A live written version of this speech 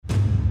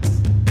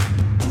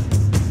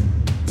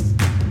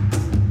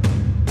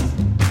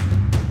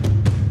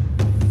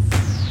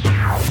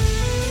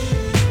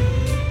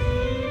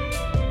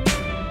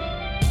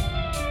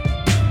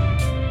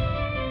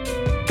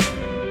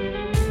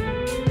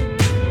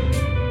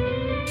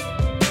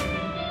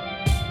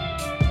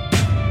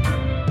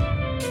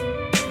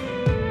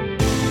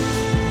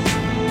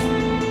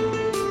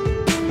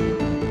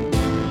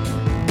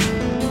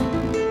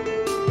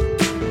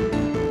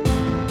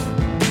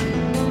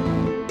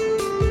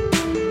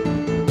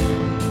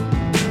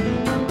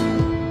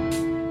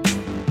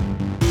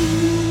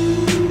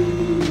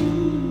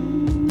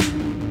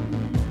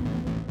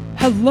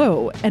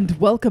Hello, and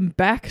welcome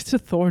back to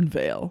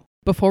Thornvale.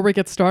 Before we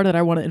get started,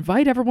 I want to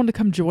invite everyone to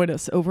come join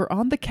us over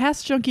on the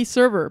Cast Junkie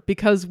server,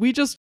 because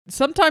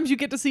sometimes you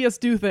get to see us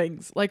do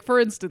things. Like, for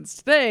instance,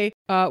 today,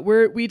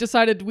 we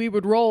decided we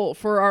would roll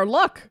for our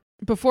luck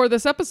before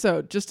this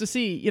episode, just to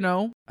see,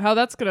 how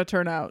that's going to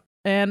turn out.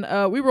 And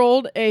we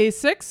rolled a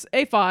 6,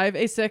 a 5,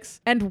 a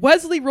 6, and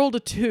Wesley rolled a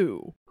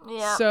 2.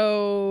 Yeah.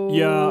 So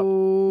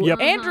Yep.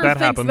 Andrew That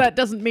thinks happened. that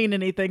doesn't mean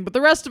anything, but the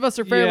rest of us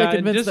are fairly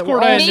convinced that we're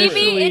Discord, all...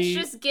 Maybe it's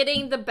just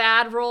getting the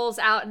bad rolls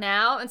out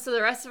now, and so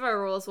the rest of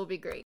our rolls will be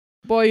great.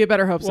 Boy, you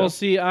better hope Well, so.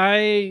 see,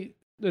 I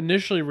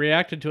initially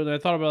reacted to it, and I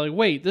thought about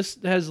wait, this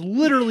has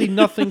literally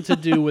nothing to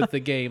do with the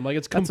game. Like,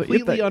 it's That's what you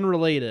completely think.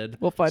 unrelated.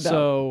 We'll find out.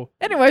 So,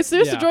 Anyway,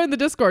 seriously, yeah. join the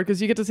Discord,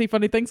 because you get to see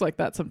funny things like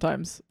that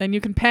sometimes, and you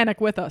can panic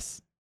with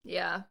us.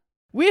 Yeah.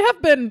 We have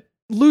been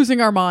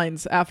losing our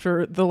minds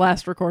after the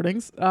last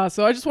recordings,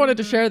 so I just wanted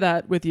to share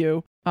that with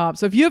you.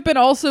 So if you have been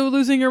also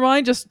losing your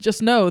mind,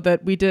 just know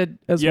that we did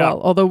as Yeah.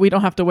 well, although we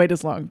don't have to wait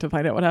as long to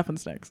find out what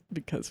happens next,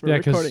 because we're Yeah,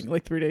 'cause- recording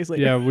like 3 days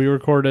later. yeah, we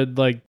recorded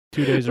like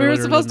 2 days we earlier.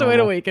 were supposed to than wait a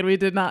normal. week, and we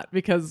did not,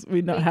 because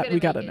we couldn't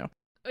gotta make it. know.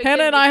 We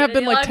Hannah couldn't and I make have it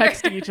been any like longer.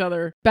 texting each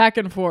other back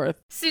and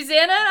forth.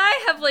 Susanna and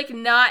I have like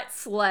not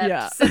slept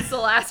Yeah. since the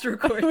last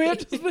recording.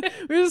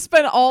 we just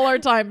spent all our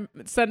time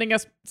sending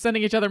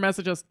each other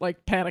messages,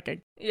 like panicking.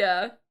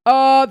 Yeah.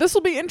 This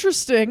will be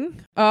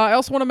interesting. I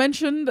also want to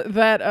mention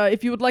that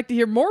if you would like to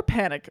hear more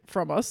panic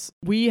from us,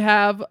 we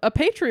have a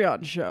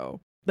Patreon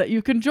show that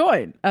you can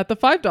join at the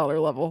 $5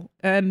 level,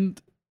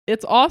 and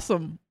it's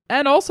awesome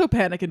and also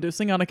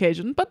panic-inducing on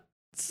occasion, but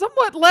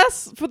somewhat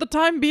less for the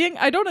time being.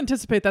 I don't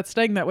anticipate that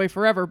staying that way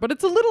forever, but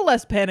it's a little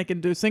less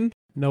panic-inducing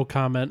No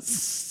comment.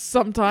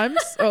 sometimes.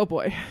 Oh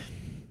boy.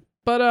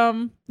 But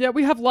yeah,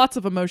 we have lots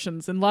of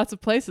emotions in lots of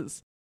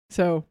places.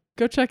 So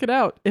go check it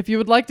out. If you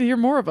would like to hear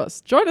more of us,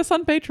 join us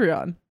on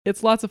Patreon.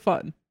 It's lots of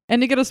fun.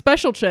 And you get a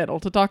special channel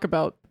to talk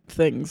about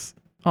things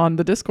on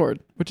the Discord,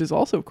 which is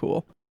also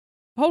cool.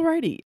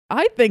 Alrighty,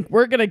 I think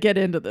we're gonna get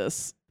into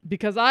this,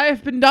 because I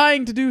have been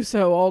dying to do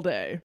so all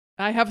day.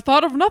 I have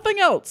thought of nothing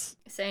else.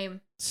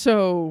 Same.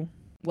 So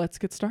let's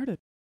get started.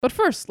 But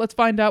first, let's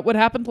find out what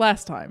happened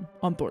last time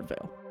on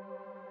Thornvale.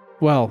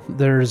 Well,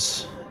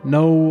 there's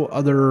no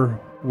other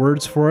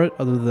words for it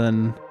other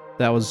than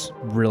that was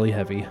really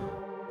heavy.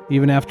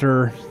 Even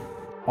after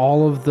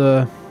all of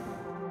the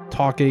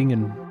talking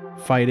and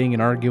fighting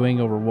and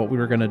arguing over what we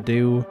were going to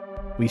do,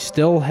 we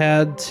still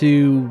had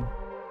to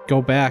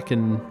go back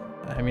and,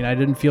 I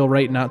didn't feel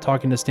right not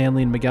talking to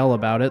Stanley and Miguel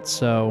about it,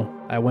 so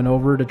I went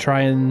over to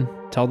try and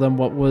tell them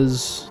what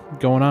was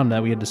going on,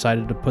 that we had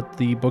decided to put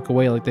the book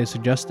away like they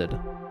suggested.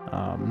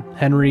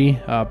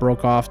 Henry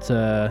broke off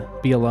to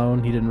be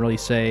alone. He didn't really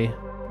say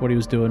what he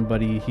was doing,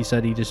 but he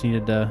said he just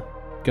needed to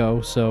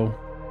go, so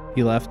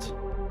he left.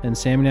 And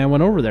Sammy and I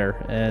went over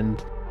there,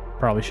 and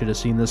probably should have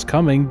seen this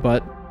coming,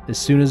 but as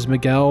soon as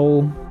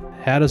Miguel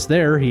had us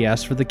there, he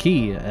asked for the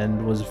key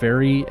and was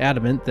very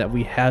adamant that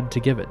we had to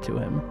give it to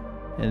him.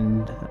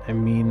 And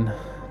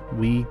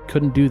we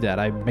couldn't do that.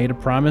 I made a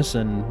promise,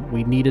 and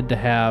we needed to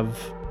have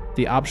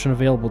the option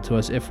available to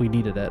us if we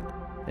needed it.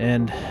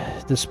 And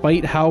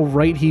despite how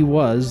right he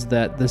was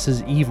that this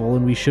is evil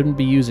and we shouldn't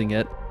be using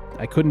it,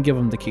 I couldn't give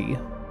him the key.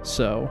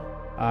 So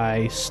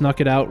I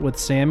snuck it out with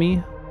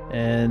Sammy,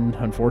 and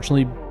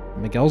unfortunately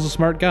Miguel's a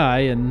smart guy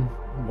and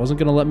wasn't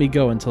going to let me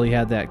go until he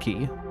had that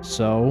key.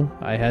 So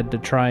I had to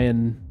try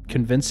and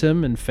convince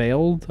him and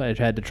failed. I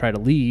had to try to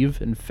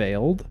leave and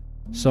failed.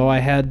 So I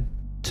had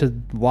to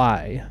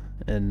lie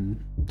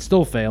and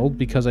still failed,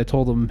 because I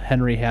told him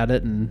Henry had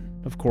it,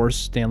 and of course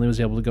Stanley was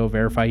able to go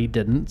verify he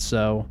didn't.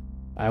 So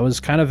I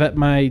was kind of at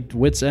my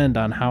wit's end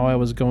on how I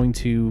was going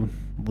to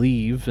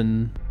leave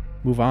and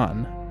move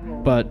on.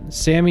 But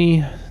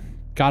Sammy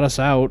got us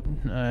out.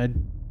 I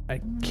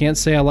can't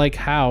say I like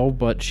how,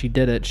 but she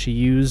did it. She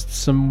used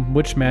some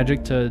witch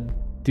magic to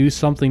do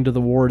something to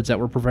the wards that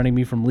were preventing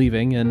me from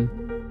leaving,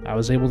 and I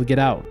was able to get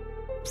out.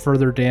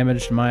 Further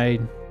damaged my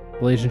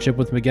relationship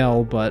with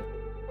Miguel, but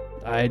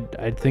I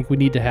think we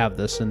need to have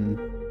this, and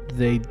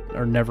they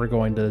are never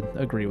going to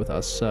agree with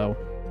us, so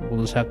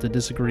we'll just have to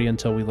disagree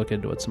until we look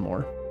into it some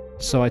more.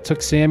 So I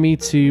took Sammy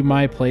to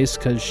my place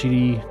because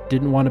she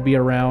didn't want to be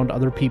around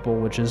other people,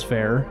 which is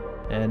fair,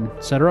 and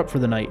set her up for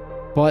the night.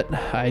 But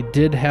I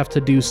did have to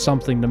do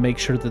something to make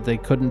sure that they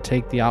couldn't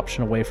take the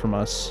option away from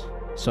us,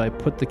 so I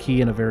put the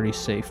key in a very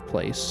safe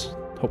place,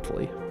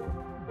 hopefully.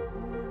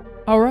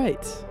 All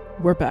right,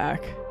 we're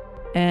back.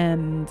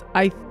 And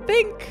I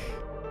think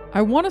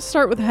I want to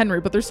start with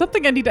Henry, but there's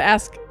something I need to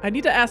ask. I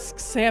need to ask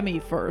Sammy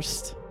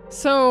first.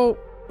 So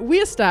we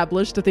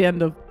established at the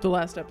end of the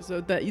last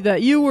episode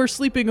that you were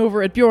sleeping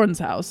over at Bjorn's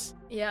house.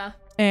 Yeah.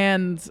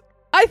 And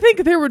I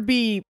think there would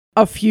be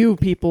a few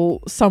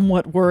people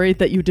somewhat worried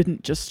that you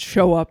didn't just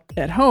show up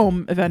at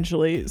home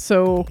eventually.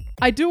 So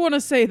I do want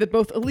to say that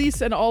both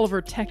Elise and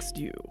Oliver text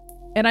you.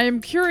 And I am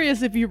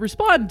curious if you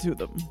respond to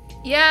them.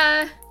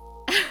 Yeah.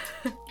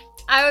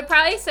 I would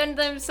probably send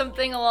them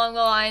something along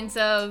the lines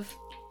of,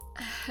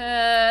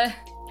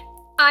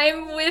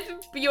 I'm with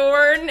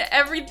Bjorn,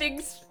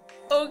 everything's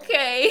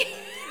okay.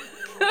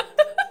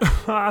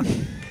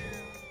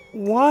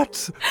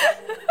 What?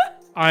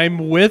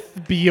 I'm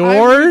with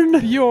Bjorn.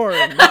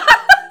 Bjorn.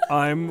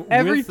 I'm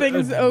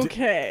Everything's with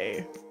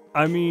okay.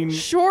 I mean,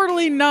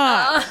 Surely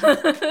not.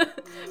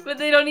 But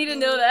they don't need to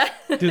know that.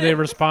 Do they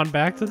respond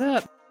back to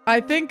that? I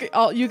think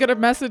you get a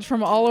message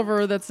from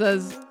Oliver that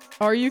says,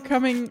 "Are you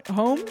coming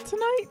home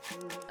tonight?"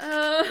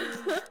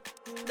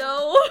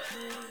 No.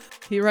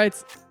 He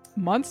writes,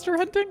 "Monster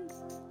hunting?"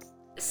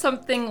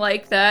 Something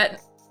like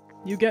that.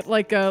 You get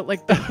like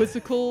the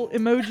quizzical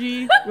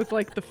emoji with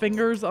like the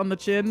fingers on the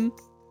chin,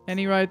 and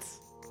he writes,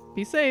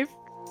 "Be safe."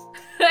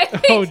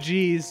 Oh,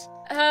 jeez.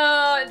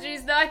 Oh,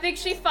 jeez. No, I think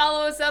she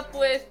follows up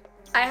with,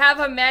 "I have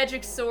a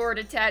magic sword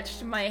attached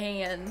to my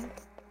hand.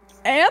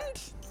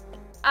 And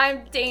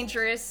I'm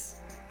dangerous."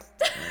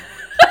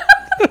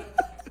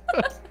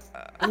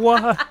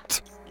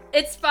 what?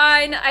 It's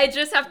fine. I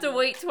just have to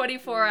wait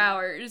 24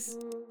 hours.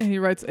 he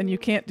writes, "And you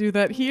can't do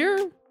that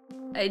here."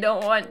 I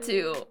don't want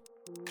to.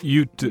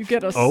 You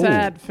get a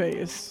sad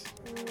face.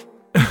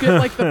 You get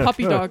like the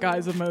puppy dog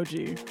eyes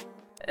emoji.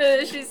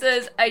 She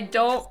says, "I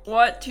don't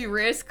want to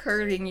risk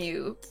hurting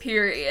you,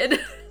 period."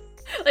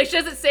 Like, she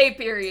doesn't say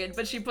period,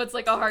 but she puts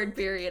like a hard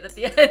period at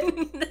the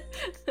end.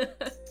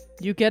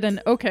 You get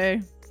an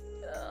okay,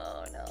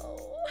 Oh no.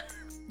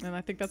 and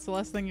I think that's the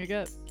last thing you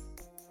get.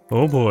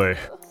 Oh boy.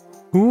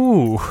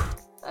 Ooh.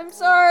 I'm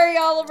sorry,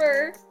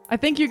 Oliver. I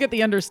think you get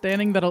the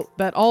understanding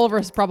that Oliver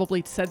has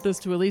probably said this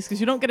to Elise, because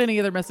you don't get any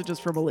other messages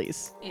from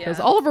Elise. Because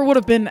Yeah. Oliver would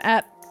have been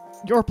at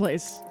your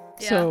place,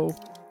 Yeah. so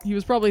he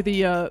was probably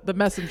the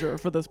messenger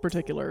for this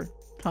particular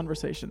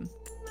conversation.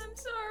 I'm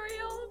sorry,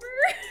 Oliver.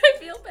 I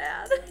feel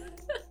bad.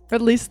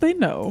 At least they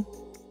know.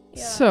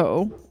 Yeah.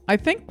 So I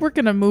think we're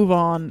gonna move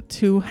on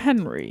to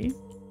Henry,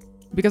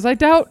 because I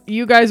doubt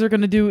you guys are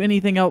gonna do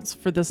anything else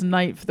for this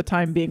night for the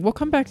time being. We'll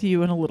come back to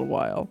you in a little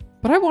while,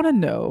 but I want to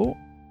know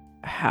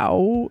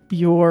how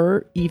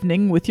your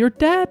evening with your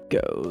dad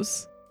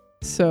goes.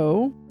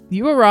 So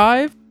you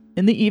arrive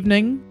in the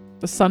evening.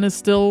 The sun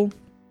is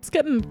it's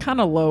getting kind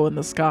of low in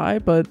the sky,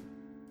 but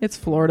it's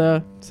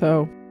Florida.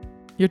 So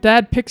your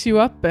dad picks you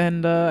up,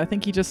 and I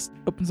think he just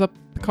opens up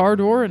the car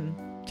door and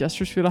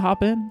gestures for you to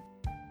hop in.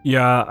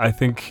 Yeah, I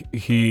think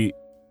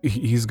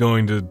he's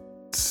going to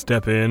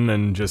step in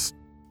and just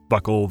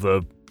buckle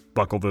the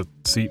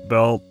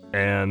seatbelt,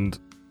 and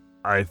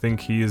I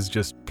think he is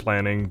just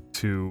planning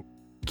to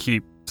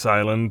keep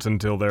silent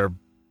until they're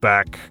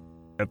back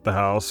at the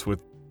house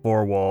with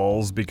four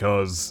walls,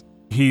 because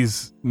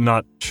he's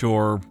not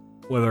sure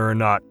whether or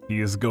not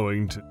he is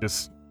going to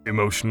just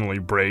emotionally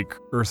break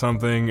or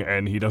something,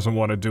 and he doesn't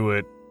want to do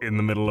it in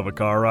the middle of a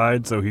car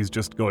ride, so he's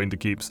just going to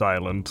keep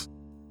silent.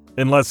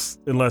 Unless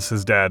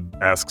his dad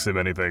asks him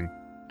anything.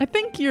 I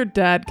think your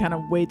dad kind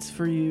of waits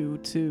for you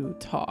to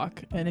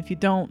talk, and if you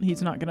don't,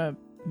 he's not gonna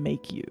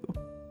make you.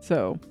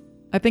 So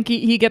I think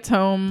he gets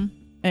home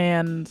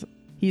and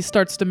he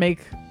starts to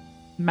make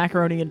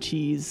macaroni and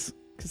cheese,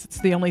 because it's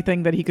the only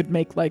thing that he could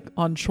make like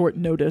on short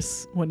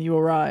notice when you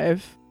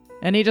arrive.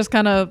 And he just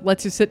kind of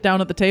lets you sit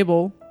down at the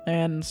table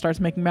and starts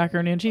making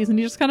macaroni and cheese, and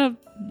he just kind of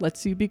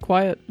lets you be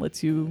quiet,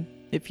 lets you,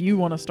 if you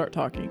want to start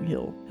talking,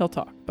 he'll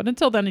talk. But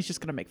until then, he's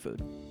just gonna make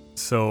food.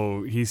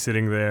 So he's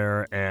sitting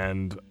there,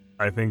 and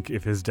I think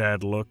if his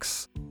dad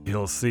looks,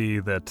 he'll see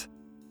that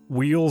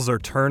wheels are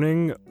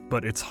turning,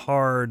 but it's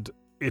hard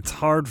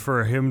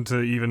for him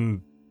to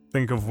even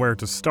think of where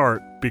to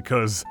start,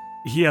 because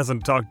he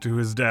hasn't talked to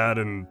his dad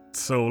in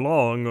so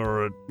long,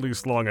 or at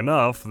least long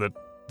enough, that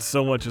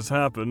so much has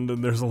happened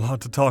and there's a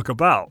lot to talk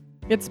about.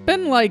 It's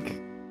been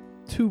like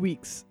 2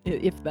 weeks,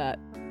 if that,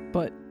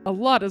 but a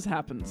lot has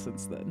happened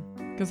since then.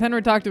 Because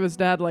Henry talked to his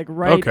dad like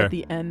right at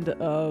the end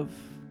of,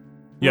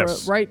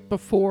 Yes. right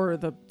before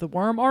the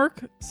worm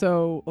arc.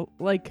 So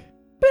like,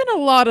 been a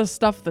lot of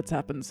stuff that's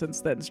happened since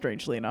then,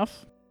 strangely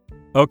enough.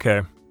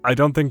 Okay. I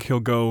don't think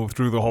he'll go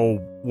through the whole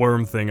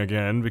worm thing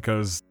again,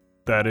 because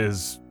that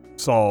is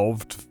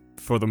solved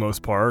for the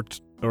most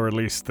part, or at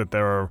least that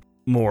there are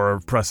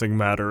more pressing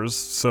matters.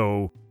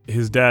 So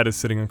his dad is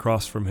sitting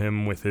across from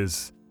him with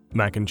his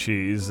mac and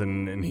cheese,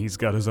 and he's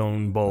got his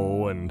own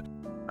bowl, and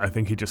I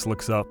think he just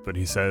looks up and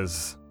he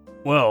says,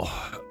 "Well,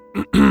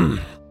 I'm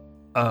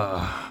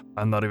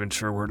not even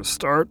sure where to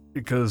start,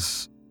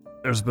 because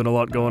there's been a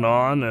lot going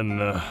on, and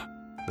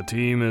the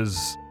team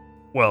is,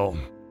 well,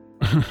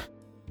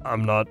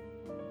 I'm not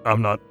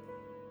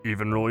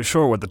even really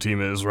sure what the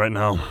team is right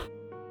now.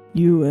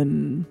 You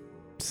and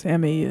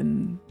Sammy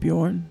and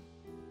Bjorn.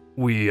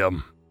 We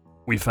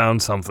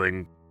found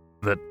something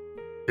that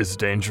is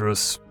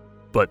dangerous,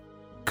 but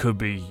could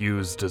be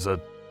used as a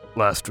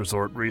last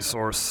resort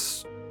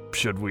resource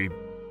should we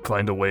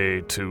find a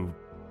way to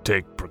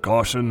take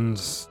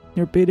precautions.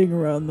 You're beating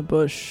around the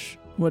bush.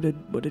 What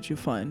did you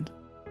find?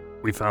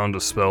 We found a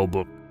spell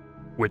book,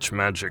 Witch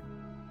Magic.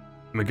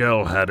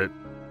 Miguel had it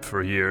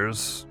for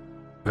years.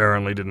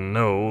 Apparently didn't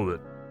know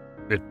that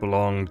it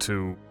belonged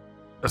to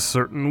a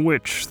certain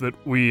witch that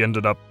we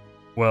ended up,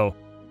 well,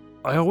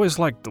 I always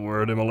liked the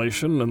word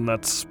immolation, and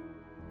that's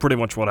pretty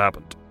much what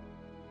happened.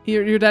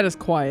 Your dad is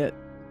quiet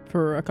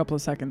for a couple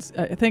of seconds.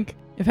 I think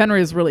If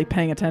Henry is really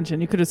paying attention,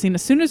 you could have seen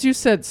as soon as you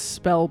said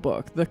spell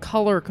book, the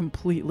color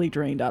completely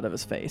drained out of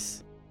his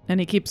face. And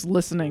he keeps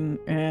listening,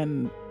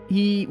 and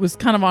he was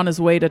kind of on his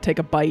way to take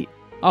a bite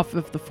off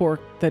of the fork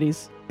that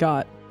he's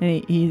got.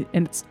 And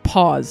and it's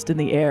paused in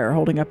the air,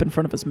 holding up in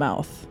front of his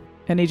mouth.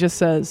 And he just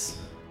says,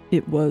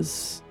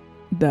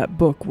 that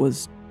book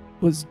was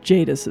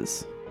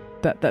Jadis's.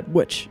 That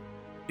witch.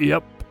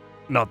 Yep.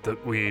 Not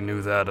that we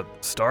knew that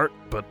at the start,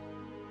 but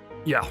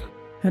yeah.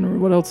 Henry,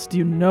 what else do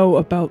you know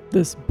about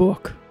this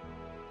book?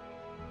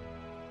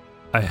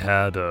 I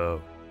had a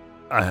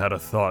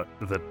thought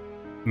that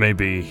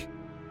maybe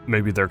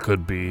there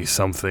could be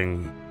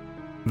something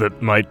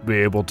that might be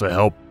able to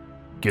help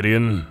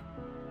Gideon,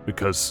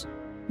 because...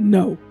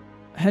 No.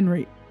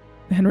 Henry,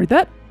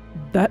 that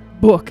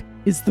book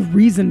is the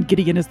reason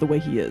Gideon is the way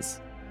he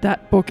is.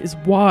 That book is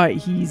why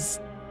he's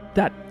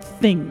that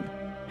thing.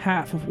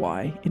 Half of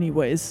why,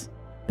 anyways.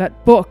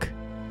 That book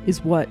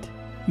is what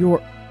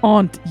your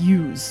aunt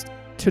used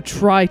to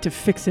try to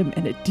fix him,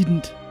 and it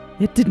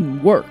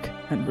didn't work,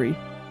 Henry.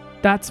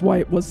 That's why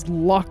it was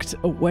locked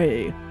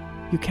away.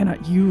 You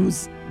cannot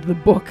use the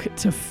book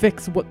to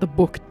fix what the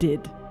book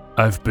did.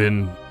 I've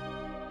been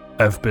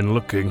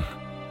looking.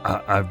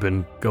 I've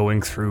been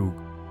going through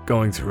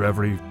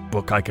every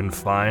book I can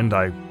find.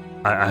 I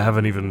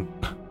haven't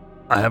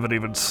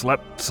even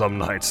slept some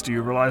nights. Do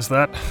you realize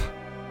that?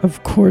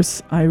 Of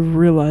course I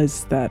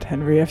realize that,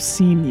 Henry. I've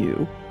seen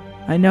you.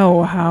 I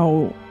know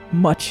how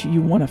much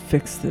you want to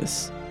fix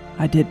this.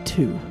 I did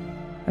too.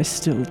 I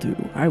still do.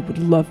 I would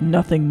love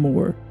nothing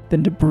more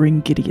than to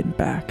bring Gideon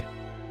back.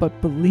 But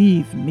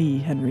believe me,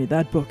 Henry,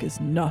 that book is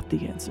not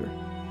the answer.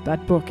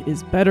 That book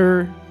is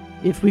better.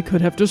 If we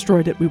could have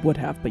destroyed it, we would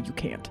have, but you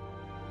can't.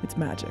 It's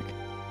magic.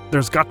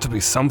 There's got to be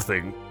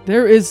something.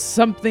 There is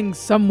something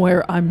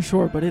somewhere, I'm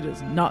sure, but it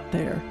is not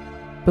there.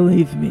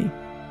 Believe me.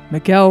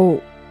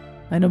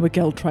 I know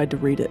Miguel tried to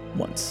read it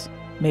once.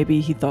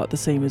 Maybe he thought the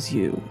same as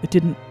you.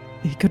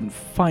 He couldn't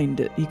find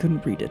it. He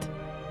couldn't read it.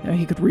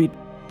 He could read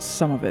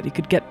some of it. He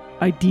could get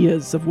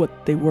ideas of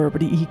what they were,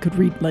 but he could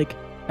read, like,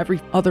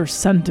 every other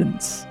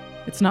sentence.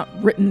 It's not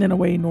written in a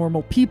way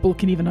normal people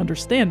can even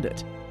understand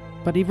it.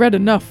 But he read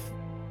enough.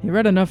 He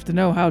read enough to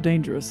know how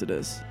dangerous it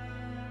is.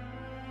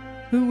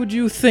 Who would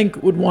you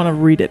think would want to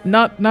read it?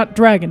 Not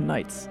Dragon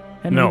Knights.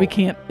 And no. We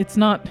can't.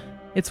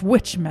 It's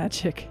witch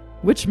magic.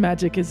 Witch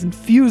magic is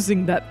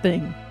infusing that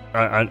thing.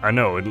 I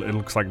know, it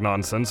looks like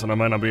nonsense, and I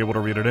might not be able to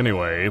read it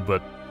anyway,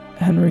 but...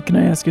 Henry, can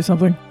I ask you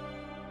something?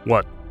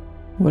 What?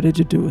 What did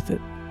you do with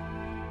it?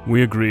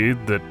 We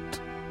agreed that,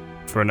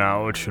 for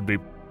now, it should be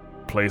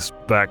placed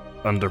back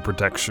under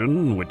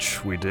protection,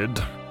 which we did.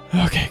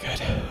 Okay,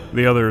 good.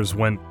 The others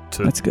went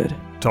to That's good.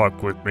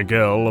 talk with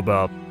Miguel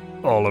about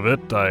all of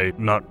it.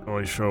 I'm not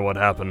really sure what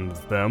happened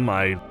with them.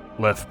 I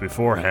left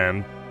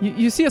beforehand.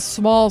 You see a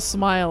small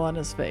smile on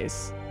his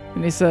face,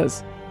 and he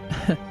says,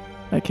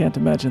 I can't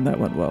imagine that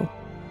went well.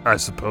 I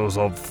suppose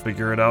I'll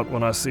figure it out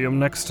when I see him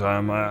next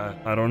time.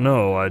 I don't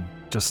know. I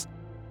just...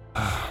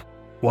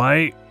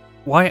 Why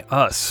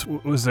us?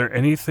 Was there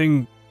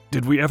anything...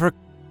 Did we ever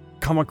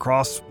come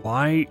across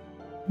why?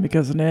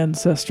 Because an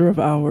ancestor of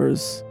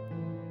ours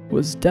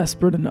was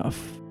desperate enough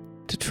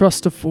to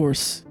trust a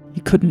force he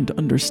couldn't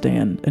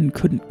understand and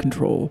couldn't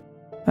control.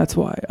 That's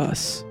why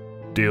us.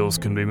 Deals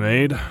can be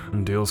made,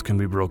 and deals can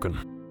be broken.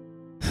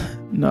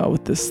 Not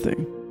with this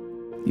thing.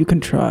 You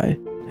can try,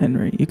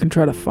 Henry. You can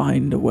try to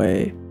find a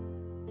way.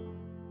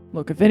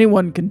 Look, if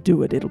anyone can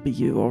do it, it'll be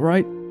you, all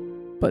right?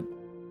 But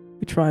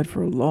we tried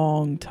for a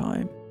long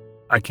time.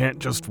 I can't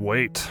just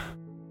wait.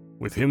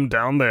 With him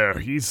down there,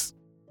 he's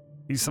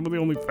some of the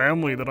only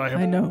family that I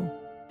have. I know.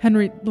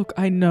 Henry, look,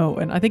 I know.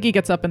 And I think he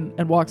gets up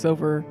and walks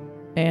over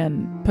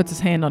and puts his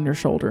hand on your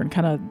shoulder and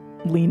kind of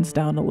leans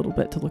down a little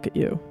bit to look at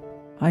you.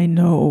 I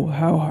know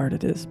how hard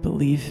it is,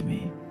 believe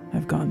me.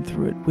 I've gone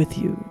through it with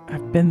you.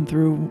 I've been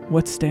through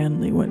what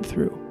Stanley went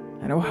through.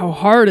 I know how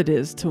hard it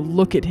is to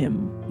look at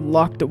him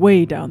locked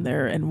away down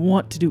there and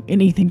want to do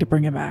anything to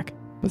bring him back.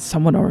 But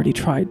someone already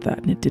tried that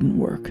and it didn't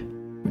work.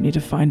 We need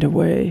to find a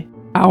way.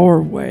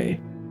 Our way.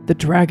 The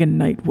Dragon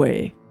Knight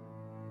way.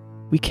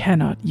 We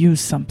cannot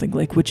use something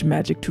like witch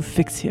magic to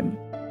fix him.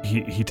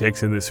 He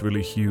takes in this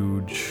really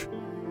huge,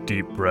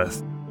 deep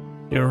breath.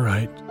 You're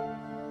right.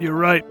 You're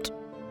right.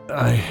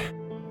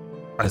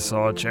 I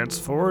saw a chance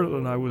for it,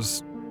 and I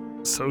was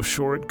so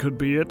sure it could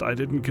be it. I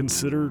didn't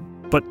consider,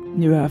 but...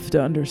 You have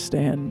to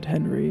understand,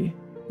 Henry.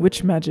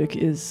 Witch magic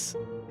is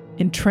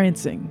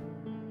entrancing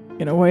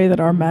in a way that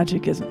our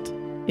magic isn't.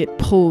 It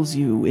pulls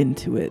you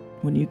into it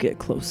when you get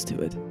close to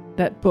it.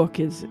 That book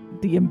is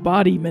the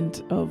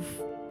embodiment of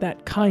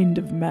that kind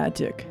of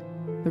magic.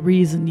 The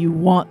reason you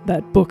want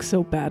that book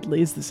so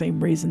badly is the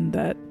same reason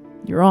that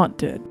your aunt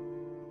did.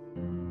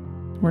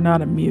 We're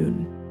not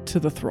immune to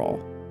the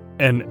thrall.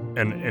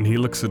 And he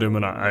looks at him,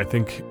 and I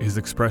think his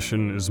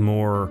expression is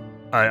more...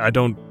 I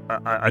don't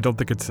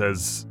think it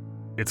says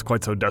it's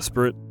quite so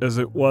desperate as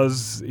it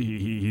was.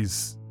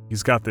 He's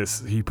got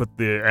this. He put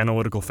the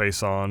analytical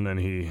face on, and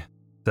he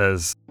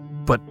says,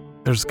 "But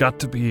there's got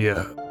to be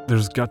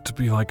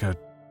like a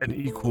an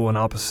equal and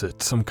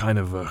opposite, some kind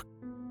of a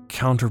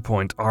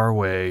counterpoint our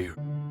way,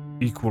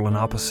 equal and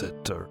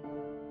opposite, or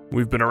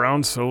we've been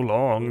around so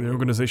long, the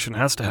organization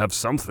has to have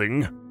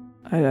something.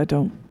 I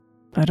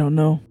don't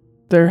know.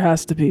 There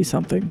has to be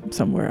something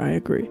somewhere, I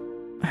agree.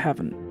 I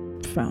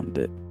haven't found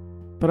it.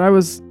 But I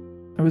was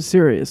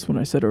serious when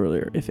I said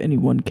earlier, if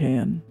anyone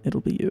can,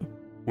 it'll be you.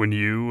 When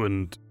you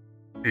and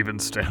even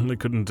Stanley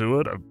couldn't do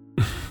it,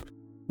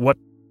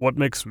 what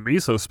makes me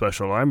so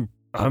special? I'm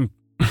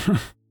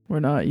We're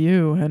not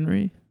you,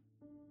 Henry.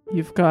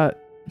 You've got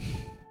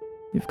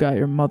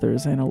your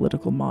mother's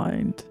analytical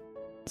mind.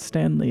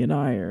 Stanley and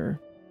I are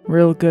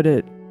real good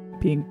at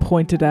being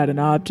pointed at an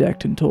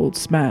object and told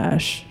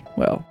smash.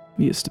 Well,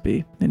 we used to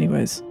be.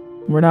 Anyways,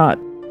 we're not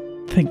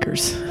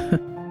thinkers.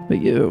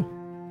 But you're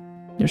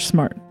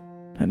smart,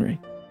 Henry.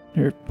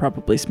 You're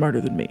probably smarter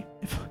than me,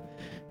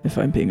 if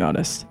I'm being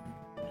honest.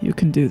 You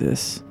can do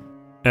this.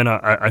 And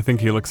I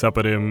think he looks up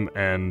at him,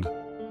 and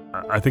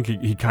I think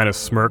he kind of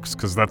smirks,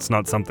 because that's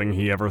not something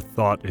he ever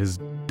thought his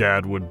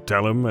dad would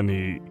tell him, and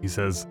he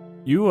says,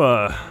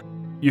 You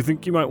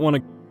think you might want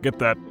to get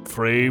that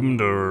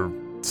framed or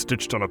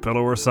stitched on a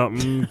pillow or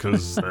something?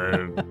 Because,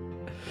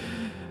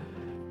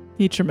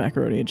 Eat your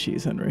macaroni and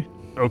cheese, Henry.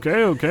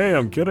 Okay,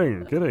 I'm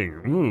kidding.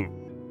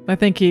 I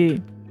think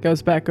he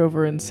goes back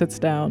over and sits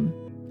down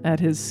at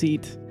his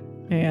seat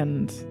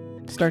and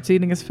starts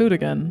eating his food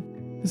again.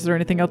 Is there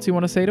anything else you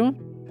want to say to him?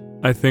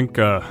 I think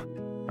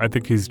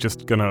he's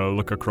just gonna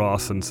look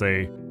across and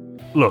say,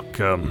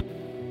 Look,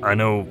 I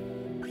know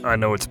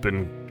it's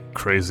been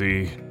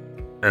crazy,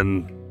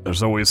 and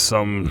there's always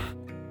some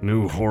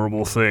new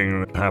horrible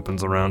thing that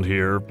happens around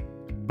here,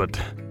 but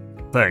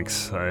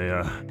thanks.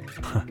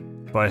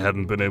 If I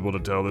hadn't been able to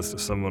tell this to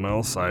someone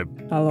else, I'll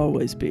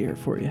always be here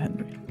for you,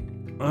 Henry.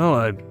 Well,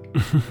 I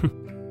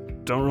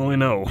don't really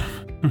know.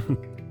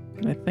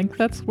 I think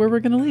that's where we're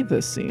going to leave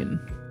this scene.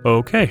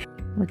 Okay.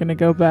 We're going to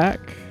go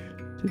back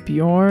to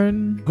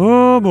Bjorn.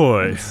 Oh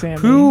boy. And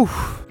Sammy. Whew.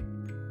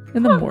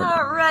 In the I'm morning.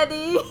 not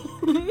ready.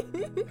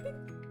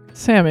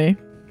 Sammy,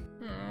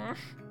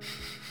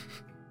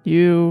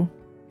 you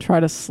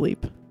try to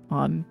sleep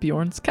on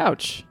Bjorn's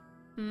couch,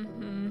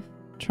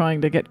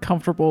 trying to get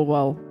comfortable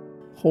while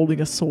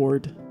holding a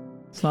sword.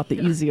 It's not the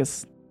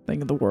easiest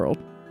thing in the world.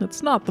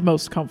 It's not the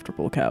most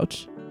comfortable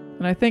couch.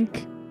 And I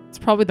think it's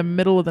probably the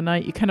middle of the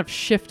night. You kind of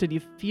shift and you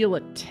feel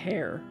a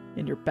tear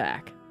in your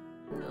back.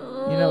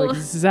 You know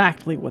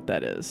exactly what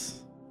that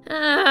is. Do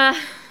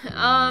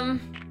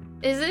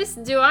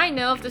I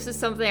know if this is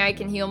something I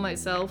can heal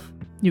myself?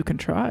 You can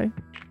try.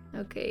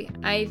 Okay,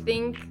 I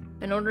think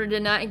in order to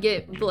not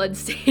get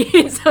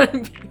bloodstains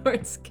on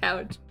Bjorn's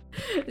couch,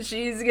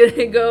 she's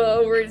gonna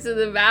go over to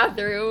the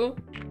bathroom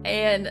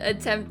and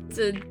attempt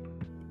to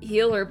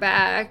heal her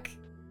back.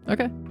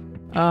 Okay.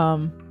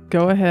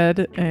 Go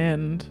ahead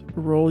and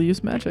roll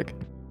use magic.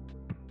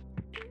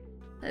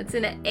 That's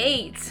an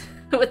 8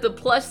 with a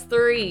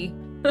 +3.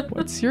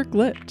 What's your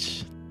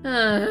glitch?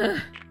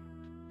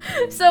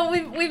 So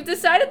we've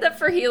decided that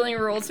for healing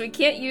rules, we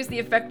can't use the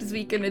effect as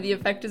weakened or the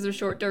effect as a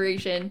short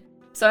duration.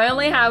 So I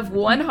only have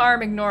 1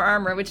 harm, ignore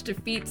armor, which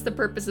defeats the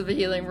purpose of a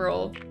healing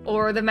roll.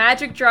 Or the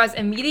magic draws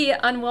immediate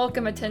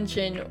unwelcome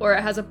attention, or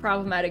it has a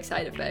problematic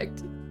side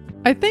effect.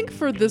 I think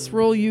for this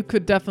roll, you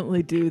could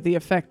definitely do the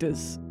effect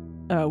as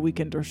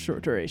weakened or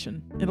short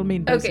duration. It'll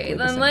mean basically okay, the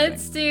then same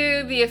let's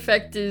thing. do the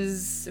effect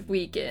is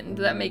weakened.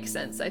 That makes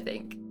sense, I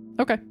think.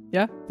 Okay,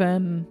 yeah.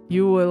 Then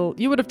you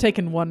would have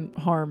taken 1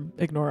 harm,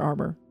 ignore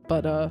armor,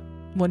 but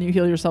when you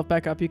heal yourself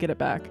back up, you get it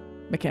back,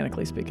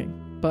 mechanically speaking.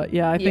 But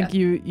yeah, I think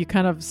you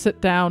kind of sit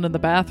down in the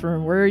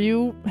bathroom. Where are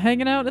you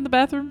hanging out in the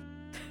bathroom?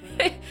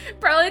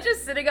 Probably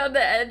just sitting on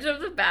the edge of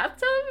the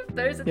bathtub if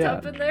there's a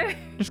tub in there.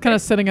 Just kind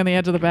of sitting on the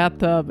edge of the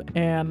bathtub,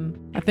 and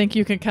I think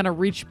you can kind of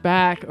reach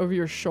back over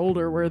your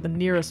shoulder where the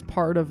nearest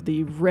part of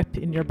the rip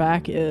in your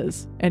back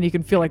is, and you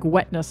can feel like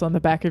wetness on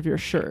the back of your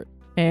shirt.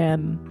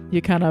 And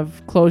you kind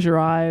of close your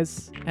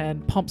eyes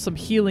and pump some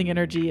healing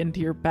energy into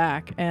your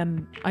back.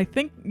 And I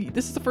think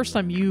this is the first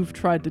time you've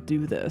tried to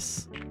do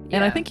this.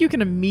 And I think you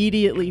can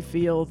immediately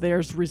feel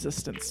there's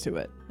resistance to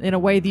it in a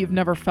way that you've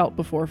never felt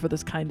before for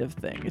this kind of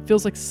thing. It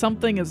feels like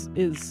something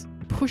is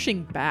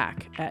pushing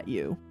back at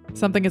you.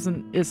 Something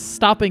is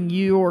stopping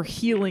your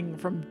healing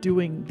from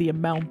doing the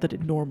amount that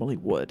it normally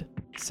would.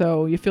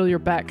 So you feel your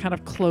back kind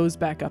of close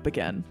back up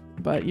again.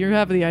 But you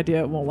have the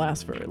idea it won't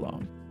last very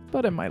long.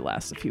 But it might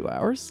last a few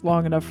hours,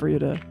 long enough for you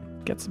to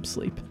get some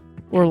sleep.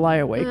 Or lie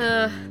awake.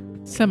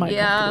 Semi-comfortably.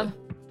 Yeah.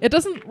 It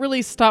doesn't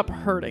really stop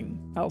hurting,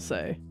 I'll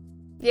say.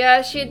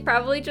 Yeah, she'd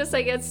probably just,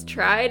 I guess,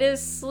 try to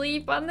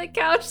sleep on the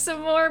couch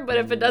some more, but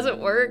if it doesn't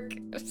work,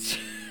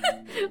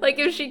 like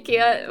if she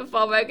can't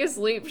fall back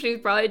asleep, she's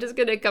probably just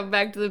gonna come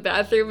back to the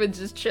bathroom and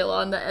just chill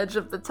on the edge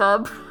of the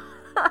tub.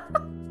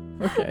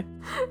 Okay.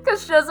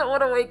 Because she doesn't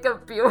want to wake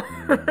up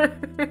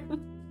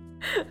Bjorn.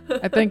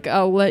 I think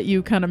I'll let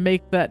you kind of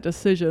make that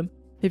decision.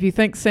 If you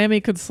think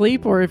Sammy could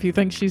sleep, or if you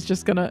think she's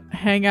just gonna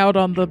hang out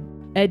on the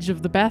edge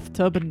of the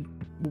bathtub and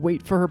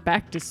wait for her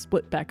back to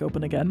split back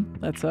open again.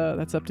 That's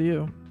up to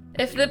you.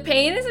 If the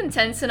pain is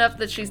intense enough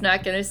that she's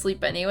not gonna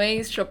sleep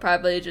anyways, she'll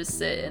probably just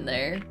sit in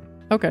there.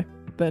 Okay.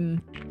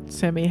 Then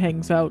Sammy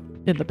hangs out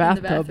in the In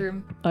bathtub, the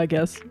bathroom. I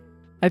guess.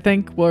 I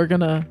think we're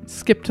gonna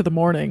skip to the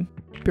morning.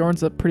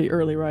 Bjorn's a pretty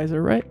early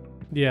riser, right?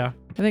 Yeah.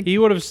 I think. He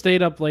would have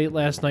stayed up late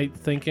last night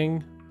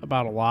thinking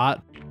about a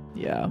lot,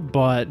 Yeah.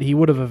 but he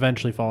would have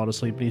eventually fallen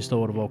asleep and he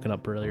still would have woken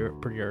up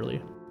pretty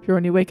early.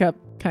 Bjorn, you wake up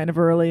kind of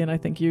early, and I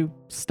think you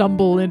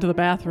stumble into the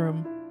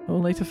bathroom,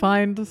 only to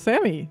find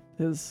Sammy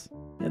is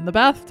in the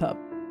bathtub.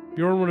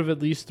 Bjorn would have at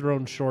least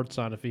thrown shorts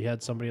on if he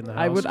had somebody in the house.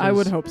 I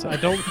would 'cause hope so. I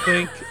don't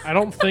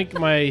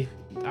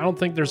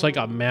think there's like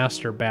a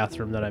master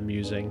bathroom that I'm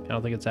using. I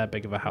don't think it's that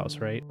big of a house,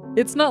 right?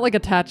 It's not like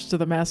attached to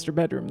the master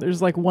bedroom.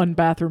 There's like one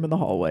bathroom in the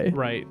hallway.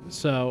 Right.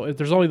 So if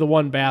there's only the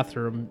one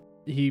bathroom,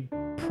 he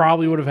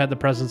probably would have had the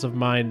presence of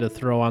mind to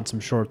throw on some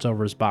shorts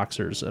over his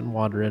boxers and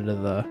wander into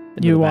the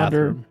You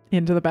wander bathroom.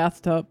 into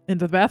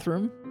the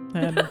bathroom,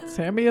 and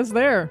Sammy is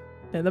there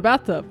in the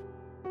bathtub.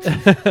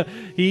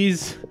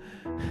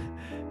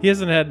 He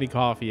hasn't had any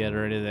coffee yet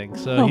or anything,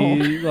 so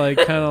he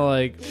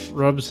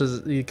rubs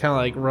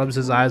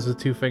his eyes with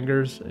two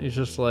fingers. He's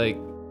just like,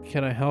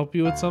 "Can I help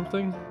you with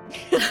something?"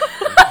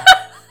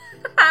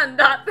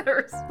 Not the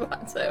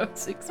response I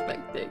was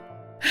expecting.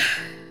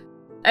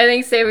 I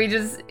think Sammy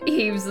just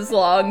heaves this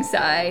long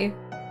sigh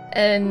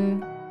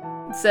and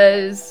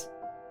says,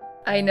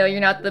 I know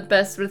you're not the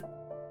best with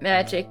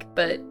magic,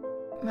 but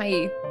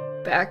my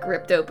back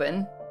ripped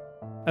open.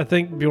 I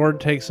think Bjorn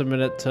takes a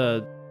minute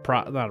to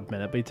not a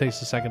minute, but he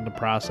takes a second to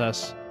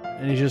process,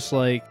 and he's just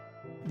like,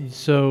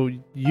 "So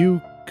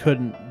you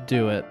couldn't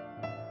do it?"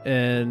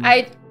 And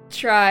I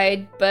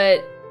tried,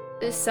 but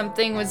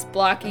something was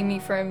blocking me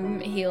from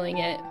healing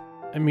it.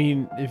 I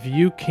mean, if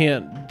you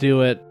can't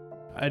do it,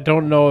 I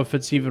don't know if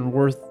it's even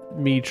worth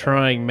me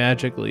trying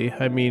magically.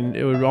 I mean,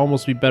 it would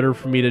almost be better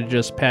for me to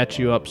just patch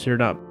you up so you're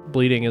not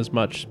bleeding as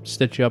much,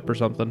 stitch you up or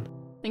something.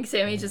 I think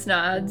Sammy just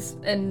nods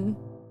and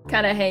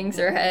kind of hangs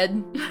her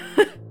head.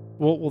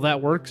 Well, will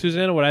that work,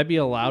 Susanna? Would I be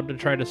allowed to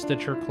try to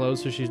stitch her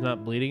clothes so she's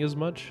not bleeding as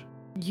much?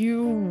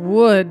 You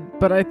would,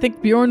 but I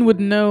think Bjorn would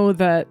know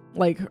that,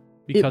 like,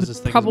 Because it this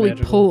would thing probably is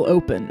magical. pull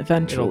open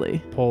eventually.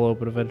 It'll pull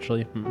open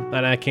eventually.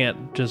 And I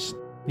can't just,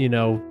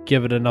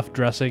 give it enough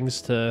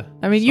dressings to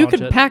I mean, you staunch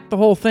could it. pack the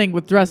whole thing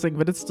with dressing,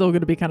 but it's still going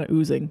to be kind of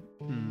oozing,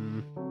 Hmm.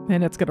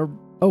 and it's going to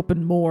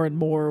open more and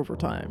more over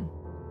time.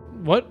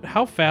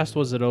 How fast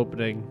was it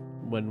opening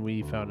when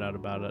we found out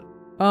about it?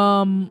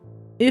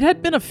 It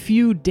had been a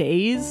few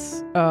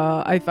days,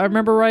 if I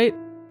remember right,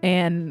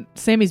 and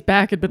Sammy's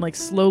back had been like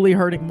slowly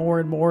hurting more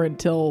and more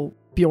until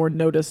Bjorn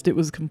noticed it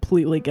was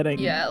completely getting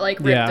Yeah, like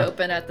ripped Yeah.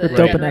 open at the ripped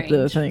Right. open at the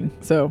range. thing.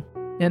 So,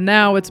 and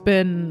now it's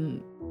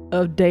been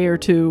a day or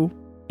two,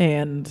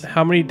 and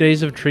How many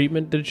days of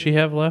treatment did she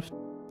have left?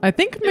 I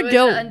think It was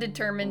Miguel. an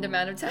undetermined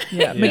amount of time.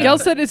 Yeah, Yeah. Miguel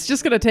said it's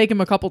just gonna take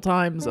him a couple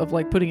times of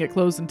like putting it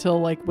closed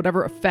until like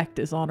whatever effect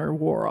is on her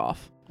wore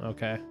off.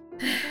 Okay.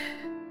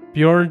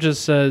 Bjorn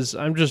just says,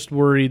 "I'm just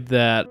worried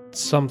that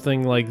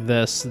something like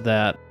this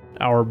that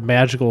our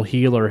magical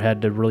healer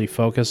had to really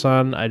focus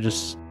on. I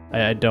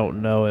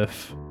don't know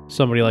if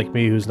somebody like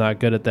me who's not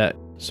good at that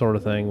sort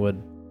of thing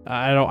would.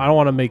 I don't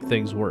want to make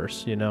things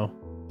worse,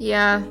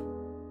 Yeah.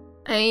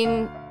 I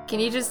mean, can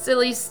you just at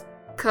least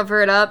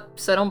cover it up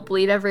so I don't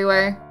bleed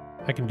everywhere?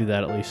 I can do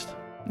that at least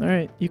All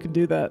right, you can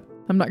do that.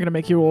 I'm not gonna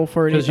make you roll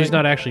for anything. because she's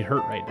not actually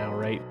hurt right now,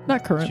 right?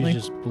 Not currently.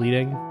 She's just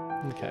bleeding.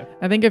 Okay.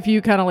 I think if you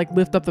kind of like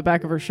lift up the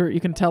back of her shirt, you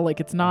can tell like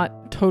it's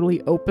not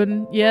totally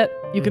open yet.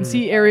 You can Mhm.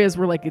 see areas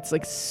where like it's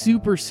like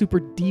super,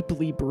 super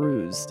deeply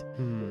bruised.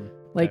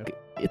 Like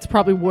it's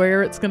probably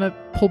where it's gonna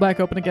pull back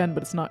open again,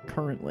 but it's not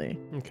currently.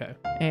 Okay.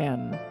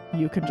 And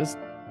you can just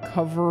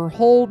cover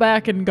whole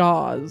back in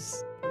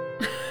gauze.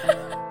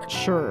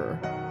 Sure.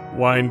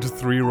 Wind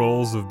 3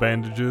 rolls of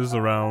bandages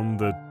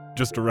around and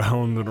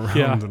around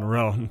Yeah. and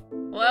around.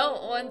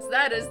 Well, once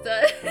that is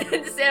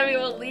done, Sammy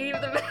will leave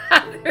the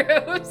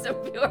bathroom so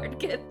Bjorn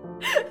can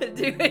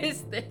do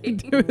his thing.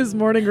 Do his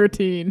morning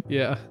routine.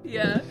 Yeah.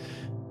 Yeah,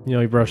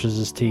 He brushes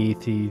his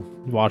teeth. He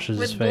washes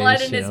his with face.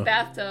 blood in his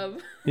bathtub.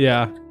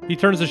 Yeah. He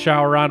turns the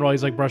shower on while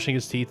he's like brushing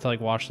his teeth to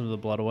like wash some of the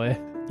blood away.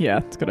 Yeah,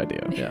 it's a good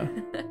idea. Yeah.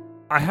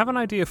 I have an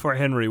idea for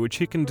Henry, which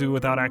he can do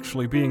without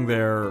actually being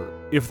there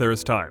if there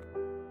is time.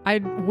 I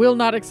will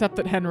not accept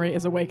that Henry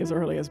is awake as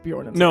early as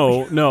Bjorn and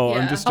No, Sammy. no, Yeah.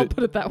 I'm just I'll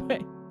put it that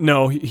way.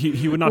 no.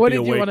 He would not What be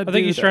did you awake. want to I do?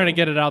 think he's trying to though?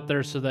 get it out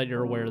there so that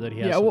you're aware that he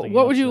has Yeah. something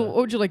What else would you to- What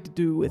would you like to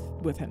do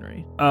with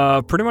Henry?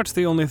 Pretty much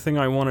the only thing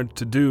I wanted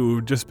to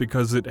do, just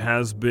because it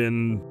has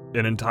been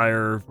an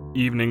entire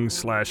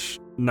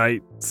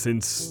evening/night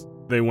since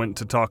they went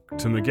to talk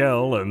to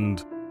Miguel,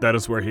 and that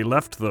is where he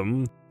left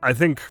them. I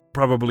think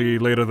probably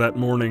later that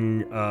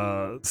morning,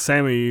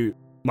 Sammy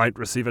might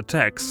receive a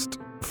text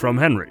from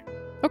Henry.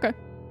 Okay.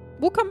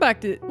 We'll come back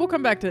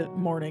to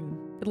morning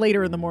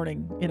later in the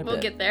morning in a We'll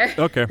bit. get there.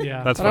 Okay,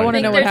 Yeah. that's But I fine. wanna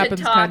think know what there's a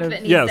happens talk kind of- that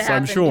needs Yes, to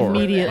I'm happen sure.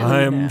 immediately.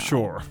 I am now.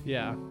 sure.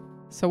 Yeah.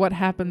 So what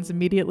happens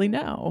immediately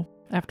now?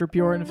 After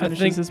Bjorn I finishes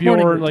think his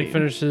morning Bjorn routine.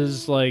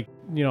 finishes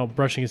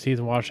brushing his teeth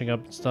and washing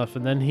up and stuff,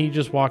 and then he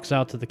just walks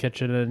out to the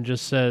kitchen and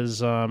just says,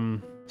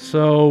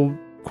 "So,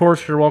 of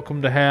course, you're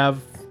welcome to have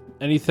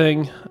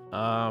anything.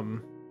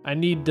 I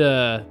need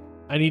to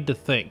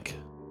think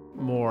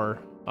more.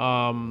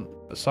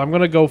 So I'm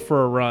gonna go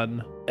for a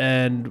run,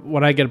 and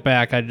when I get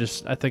back, I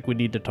think we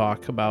need to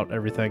talk about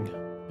everything.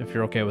 If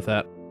you're okay with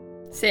that."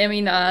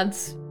 Sammy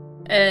nods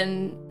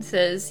and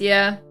says,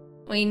 yeah,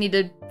 we need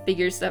to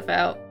figure stuff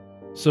out.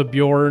 So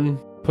Bjorn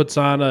puts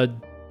on a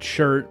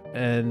shirt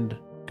and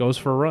goes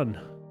for a run.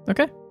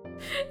 Okay.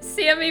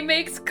 Sammy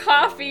makes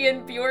coffee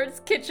in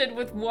Bjorn's kitchen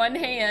with one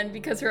hand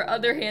because her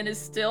other hand is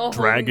still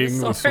Dragging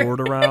holding the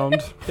sword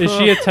around. Is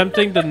she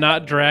attempting to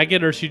not drag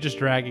it, or is she just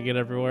dragging it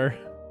everywhere?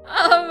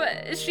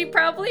 She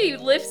probably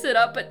lifts it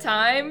up at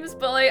times,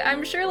 but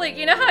I'm sure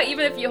you know how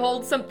even if you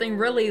hold something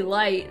really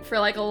light for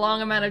a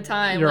long amount of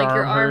time, Your your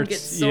arm arm hurts.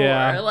 gets sore.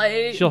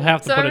 Yeah. She'll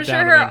have to so put I'm it sure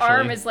down her eventually.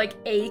 arm is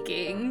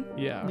aching.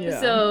 Yeah.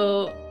 Yeah.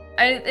 So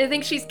I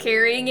think she's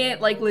carrying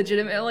it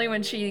legitimately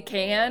when she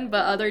can,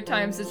 but other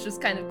times it's just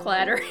kind of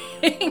clattering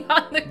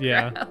on the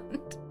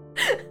ground.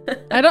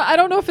 I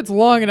don't know if it's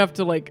long enough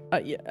to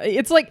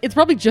it's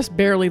probably just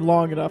barely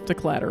long enough to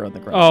clatter on the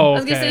ground. Oh, I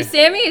was gonna say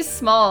Sammy is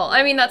small.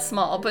 I mean, not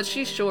small, but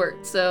she's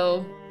short,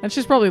 so And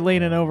she's probably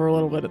leaning over a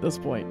little bit at this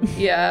point.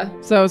 yeah.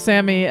 So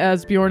Sammy,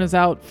 as Bjorn is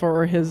out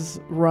for his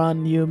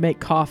run, you make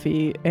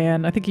coffee,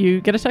 and I think you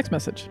get a text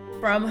message.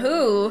 From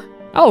who?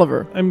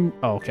 Oliver.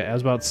 Okay. I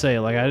was about to say,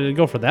 I didn't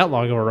go for that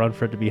long of a run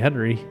for it to be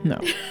Henry. No.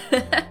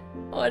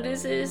 What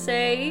does it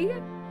say?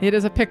 It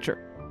is a picture.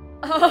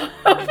 Oh,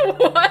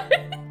 what?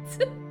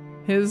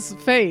 His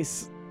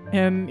face.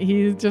 And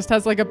he just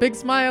has a big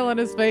smile on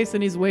his face,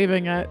 and he's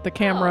waving at the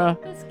camera.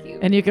 Oh, that's cute.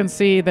 And you can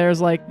see there's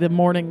the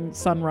morning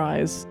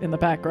sunrise in the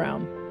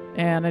background.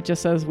 And it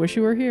just says, "Wish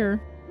you were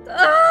here."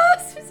 Oh,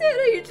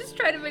 Susanna, you're just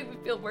trying to make me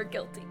feel more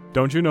guilty.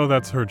 Don't you know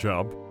that's her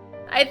job?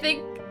 I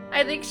think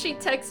she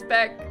texts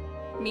back,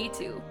 "Me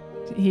too."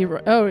 He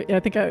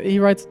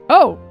writes,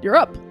 "Oh, you're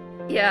up."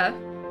 Yeah,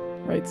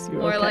 Writes you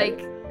more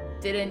okay.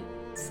 didn't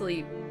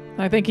sleep.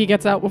 I think he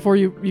gets out before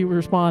you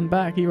respond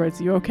back. He writes,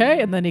 "You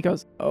okay?" And then he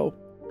goes, "Oh."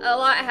 A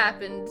lot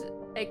happened.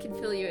 I can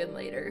fill you in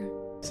later.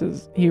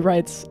 He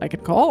writes, "I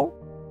can call."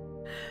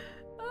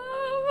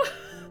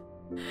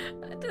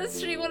 Does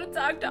she want to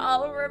talk to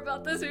Oliver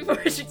about this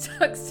before she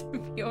talks to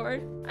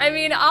Bjorn? I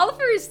mean,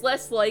 Oliver is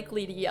less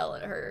likely to yell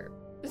at her.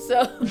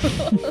 So,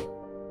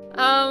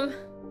 I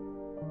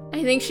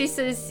think she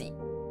says,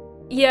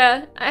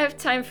 yeah, I have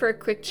time for a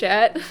quick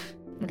chat.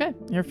 Okay.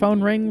 Your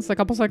phone rings a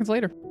couple seconds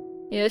later.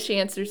 Yeah, she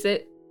answers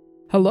it.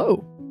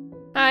 Hello.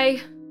 Hi.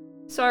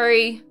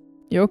 Sorry.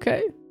 You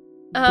okay?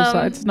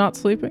 Besides not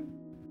sleeping?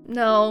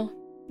 No,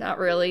 not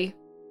really.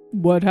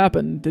 What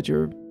happened? Did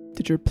your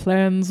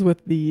plans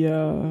with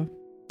the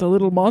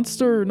little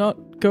monster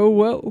not go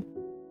well?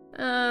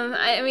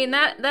 I mean,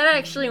 that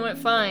actually went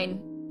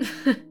fine.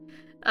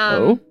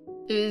 Oh?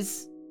 It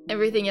was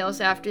everything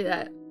else after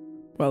that.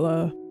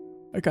 Well,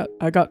 I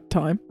got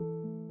time.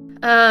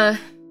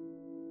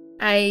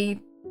 I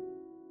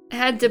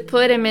had to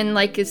put him in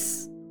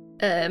his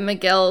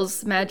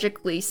Miguel's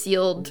magically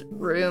sealed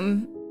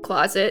room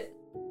closet,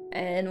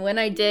 and when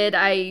I did,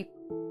 I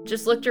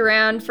just looked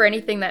around for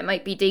anything that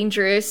might be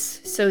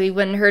dangerous so he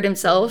wouldn't hurt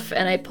himself,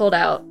 and I pulled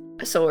out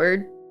a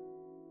sword.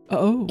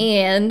 Oh.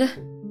 And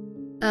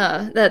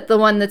that the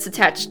one that's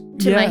attached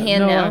to my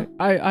hand now.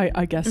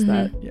 I guess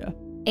that, yeah.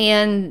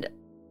 And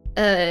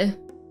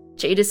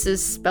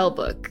Jadis's spell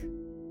book.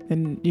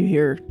 And you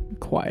hear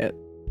quiet.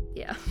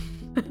 Yeah.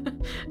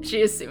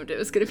 She assumed it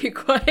was gonna be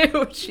quiet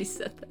when she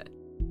said that.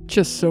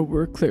 Just so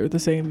we're clear, the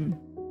same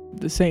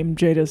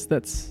Jadis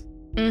that's...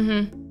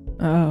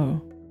 Mm-hmm.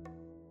 Oh.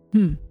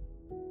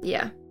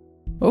 Yeah.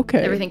 Okay.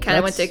 Everything kind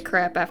of went to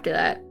crap after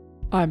that.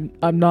 I'm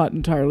not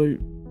entirely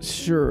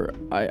sure.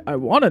 I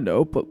want to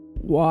know, but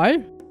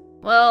why?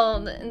 Well,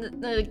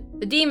 the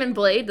demon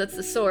blade, that's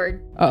the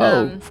sword.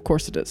 Oh, of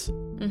course it is.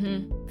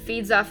 Mm-hmm.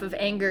 Feeds off of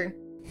anger.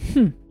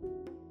 He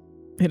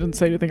didn't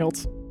say anything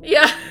else.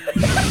 Yeah.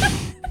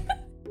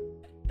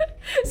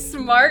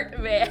 Smart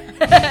man.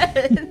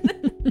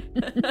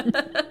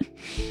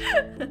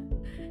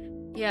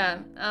 Yeah.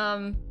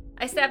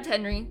 I stabbed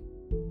Henry.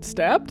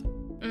 Stabbed?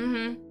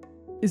 Mm-hmm.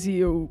 Is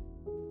he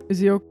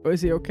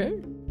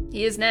okay?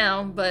 He is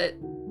now, but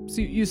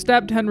So you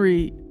stabbed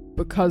Henry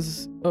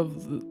because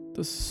of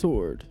the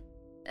sword.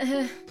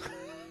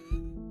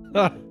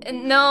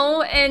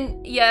 no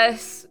and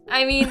yes.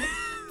 I mean,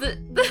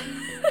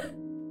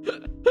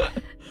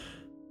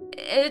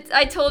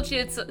 I told you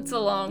it's a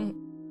long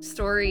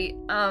story.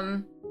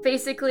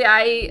 Basically,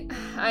 I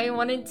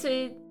wanted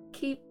to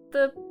keep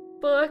the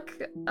book,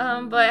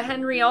 but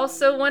Henry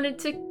also wanted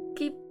to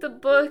keep the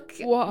book.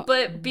 What?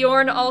 But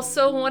Bjorn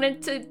also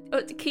wanted to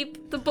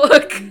keep the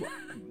book.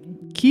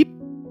 Keep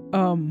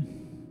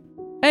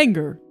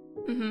anger.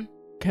 Mm-hmm.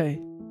 Okay,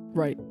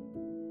 right.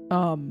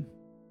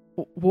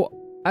 What?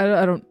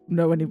 I don't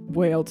know any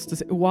way else to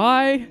say.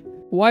 Why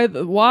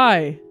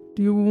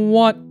do you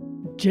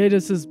want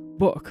Jadis's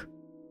book?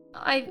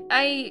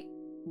 I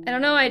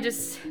don't know.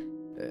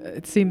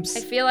 It seems.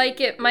 I feel like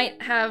it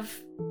might have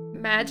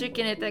magic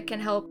in it that can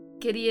help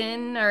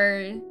Gideon,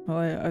 or Well,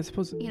 I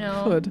suppose it you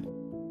know. could.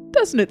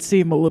 Doesn't it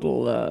seem a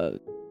little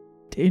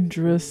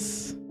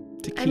dangerous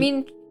to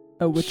keep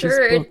a witch's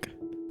sure, book?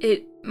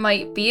 It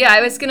might be.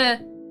 I was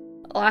gonna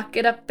lock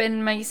it up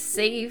in my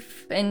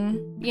safe and,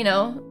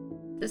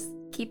 just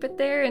keep it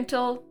there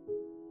until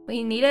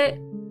we need it.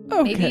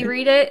 Okay. Maybe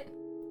read it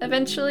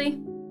eventually.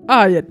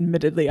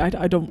 Admittedly,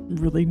 I don't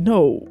really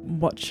know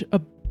much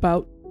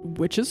about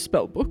witches'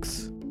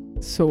 spellbooks,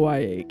 so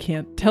I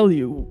can't tell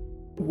you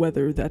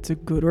whether that's a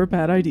good or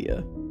bad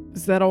idea.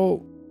 Is that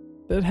all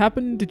that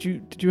happened? Did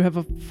you have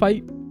a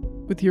fight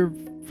with your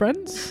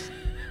friends?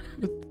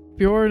 With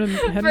Bjorn and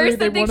Henry? First,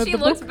 they I think wanted she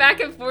the looks book? back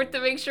and forth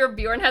to make sure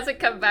Bjorn hasn't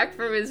come back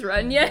from his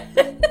run yet.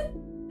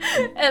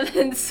 And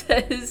then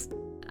says,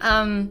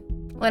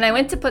 when I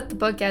went to put the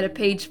book out, a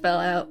page fell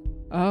out.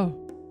 Oh.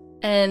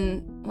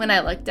 And when I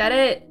looked at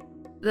it,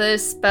 the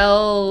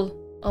spell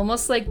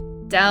almost like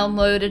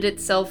downloaded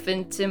itself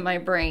into my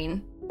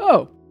brain.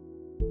 Oh,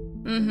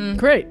 Mm-hmm.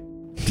 great.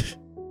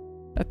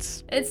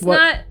 It's It's what-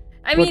 not.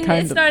 I mean,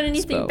 kind it's of not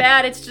anything spell?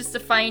 bad. It's just a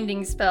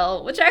finding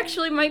spell, which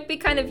actually might be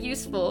kind of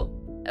useful.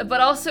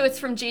 But also, it's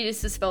from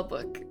Jadis' spell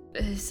book.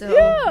 So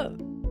Yeah.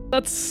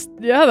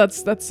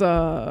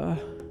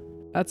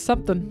 That's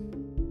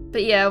something.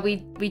 But yeah, we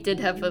did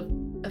have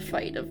a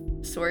fight of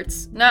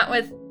sorts. Not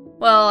with.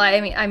 Well, I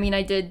mean,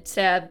 I did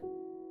stab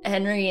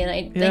Henry, and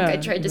I think Yeah, I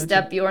tried to you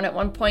stab Bjorn at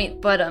one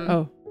point. But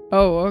Oh,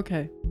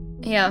 okay.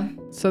 yeah,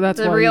 So that's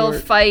the why real you were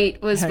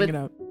fight was hanging with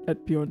out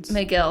at Bjorn's.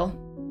 Miguel.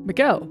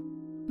 Miguel.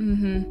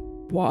 Mm-hmm.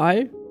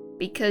 Why?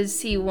 Because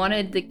he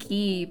wanted the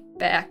key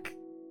back.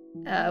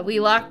 We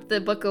locked the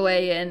book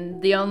away,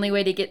 and the only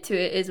way to get to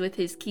it is with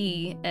his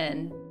key,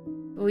 and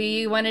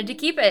we wanted to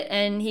keep it,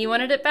 and he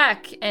wanted it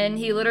back, and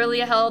he literally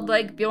held,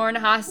 like, Bjorn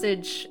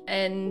hostage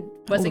and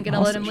wasn't him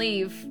gonna let him hostage?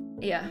 leave.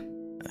 Yeah.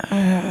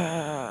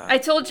 I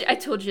told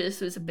you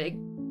this was a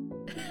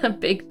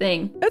big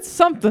thing. It's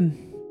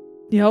something.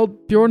 You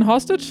held Bjorn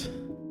hostage?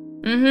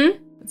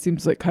 Mm-hmm. It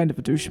seems like kind of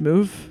a douche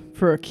move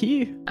for a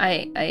key.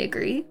 I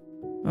agree.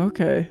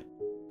 Okay.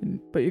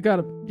 But you got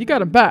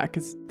him back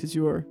because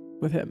you were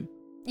with him.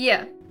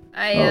 Yeah.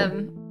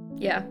 Oh.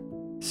 Yeah.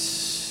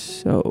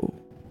 So,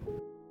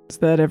 is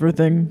that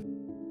everything?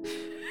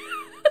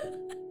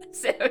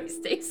 Sammy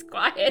stays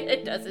quiet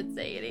and doesn't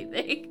say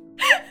anything.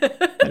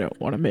 I don't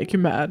want to make you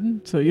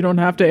mad, so you don't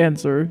have to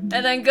answer.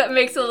 And then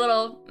makes a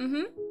little,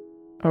 mm-hmm.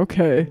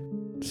 Okay.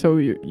 So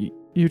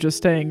you're just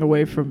staying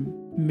away from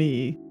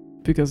me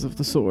because of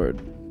the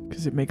sword,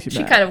 because it makes you She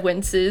mad kind of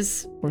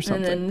winces or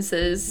something. and then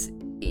says,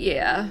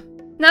 yeah.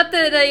 Not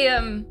that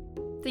I,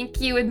 think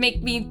you would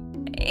make me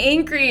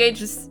angry.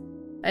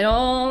 I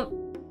don't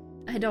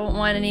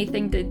want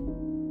anything to...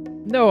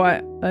 No,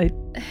 I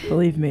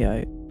believe me,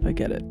 I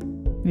get it.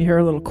 You hear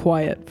a little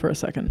quiet for a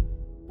second.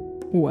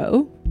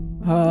 Well,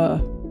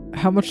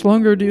 how much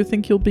longer do you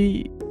think you'll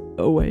be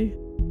away?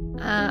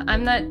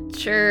 I'm not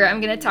sure.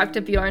 I'm gonna talk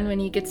to Bjorn when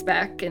he gets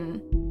back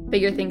and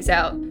figure things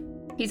out.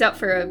 He's out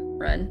for a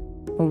run.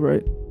 All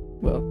right.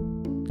 Well,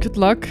 good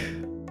luck,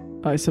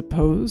 I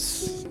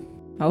suppose.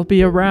 I'll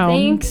be around.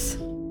 Thanks.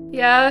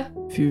 Yeah,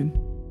 If you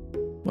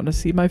want to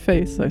see my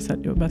face, I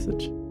sent you a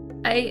message.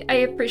 I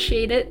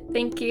appreciate it.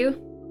 Thank you.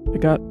 I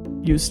got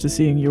used to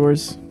seeing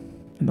yours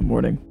in the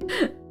morning.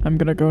 I'm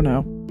gonna go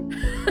now.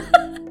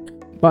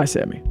 Bye,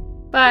 Sammy.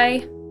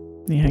 Bye.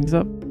 He hangs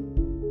up.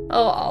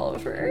 Oh,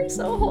 Oliver,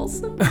 so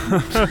wholesome.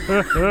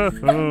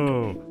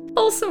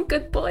 Wholesome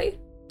good boy.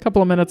 A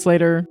couple of minutes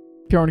later,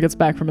 Bjorn gets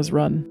back from his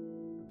run,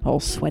 all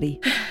sweaty.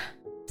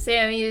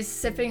 Sammy is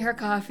sipping her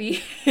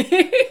coffee.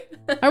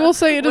 I will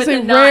say it is With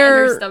a a knot in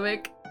her rare,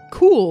 stomach.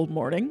 cool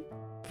morning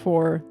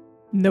for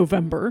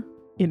November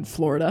in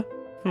Florida.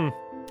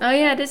 Oh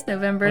yeah, it is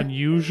November.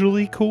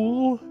 Unusually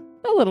cool.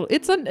 A little.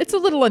 It's a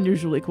little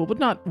unusually cool, but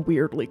not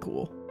weirdly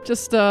cool.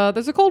 Just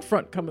there's a cold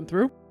front coming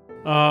through.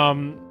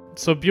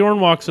 So Bjorn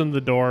walks in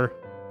the door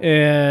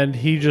and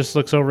he just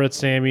looks over at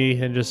Sammy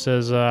and just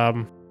says,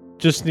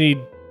 just need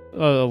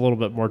a little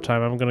bit more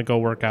time. I'm going to go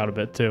work out a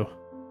bit too.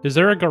 Is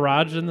there a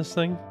garage in this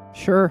thing?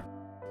 Sure.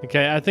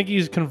 Okay, I think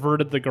he's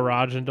converted the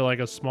garage into like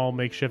a small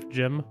makeshift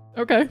gym.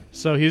 Okay.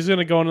 So he's going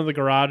to go into the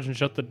garage and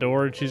shut the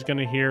door, and she's going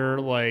to hear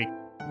like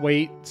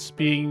weights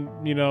being,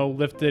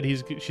 lifted.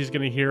 She's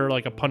going to hear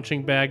like a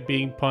punching bag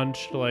being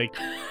punched. Like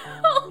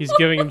he's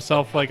giving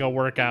himself like a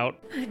workout.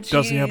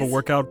 Does he have a Jeez.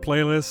 workout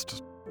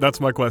playlist? That's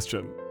my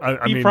question.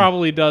 I He mean,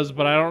 probably does,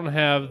 but I don't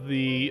have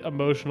the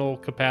emotional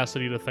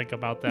capacity to think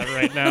about that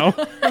right now.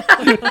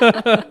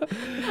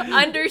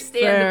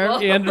 Understandable.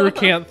 Andrew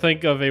can't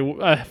think of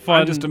a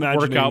fun I'm just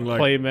imagining, workout like,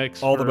 play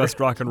mix. all the for best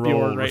rock and Bjorn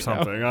roll or right now.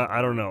 something.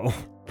 I don't know.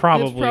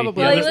 Probably.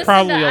 probably- Yeah, Well, he there's listened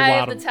probably to a Eye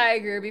lot of of. the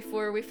Tiger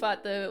before we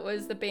fought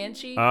the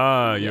Banshee.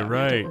 Ah, you're Yeah.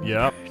 right.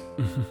 Yep.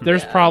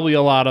 There's Yeah. probably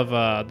a lot of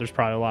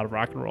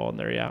rock and roll in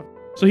there. Yeah.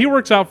 So he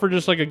works out for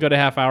just like a good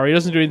half hour. He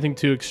doesn't do anything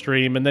too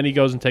extreme, and then he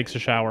goes and takes a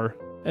shower,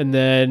 and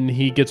then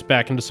he gets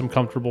back into some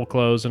comfortable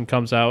clothes and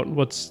comes out.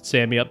 What's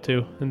Sammy up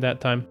to in that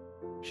time?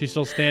 She's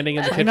still standing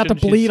in the Trying kitchen. not to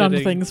she's bleed on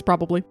sitting- things,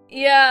 probably.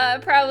 Yeah,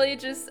 probably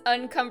just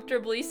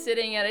uncomfortably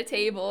sitting at a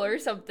table or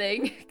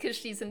something because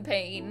she's in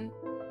pain.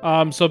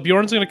 So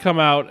Bjorn's gonna come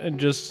out and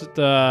just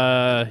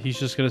he's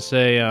just gonna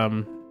say,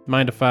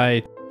 mind if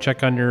I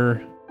check on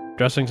your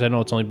dressings? I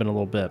know it's only been a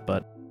little bit,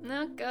 but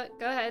No, go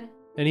ahead.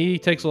 and he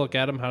takes a look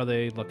at them. How are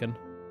they looking?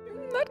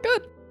 Not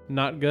good.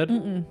 Not good.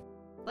 Mm-mm.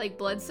 Like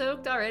blood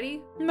soaked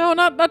already? No,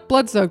 not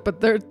blood soaked, but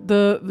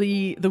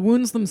the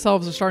wounds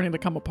themselves are starting to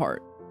come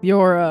apart.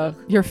 Your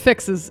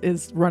fix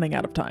is running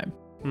out of time.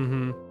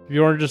 Mm-hmm.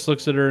 Bjorn just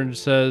looks at her and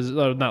says,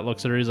 not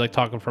looks at her, he's like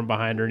talking from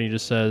behind her, and he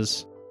just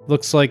says,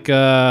 looks like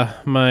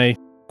my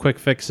quick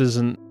fix is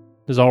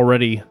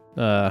already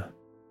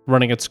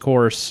running its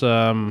course.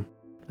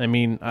 I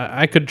mean,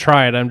 I could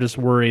try it. I'm just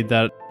worried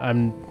that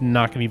I'm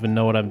not going to even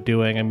know what I'm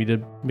doing. I mean,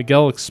 did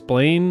Miguel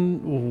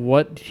explain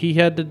what he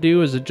had to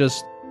do? Is it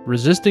just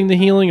resisting the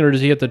healing, or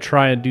does he have to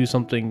try and do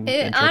something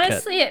intricate?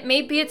 Honestly,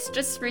 maybe it's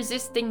just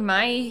resisting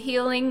my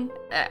healing.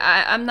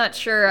 I'm not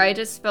sure. I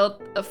just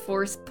felt a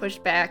force push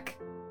back.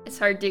 It's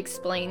hard to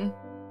explain.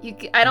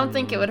 I don't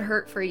think it would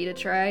hurt for you to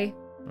try.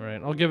 All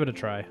right, I'll give it a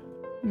try.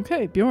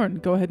 Okay, Bjorn,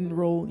 go ahead and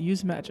roll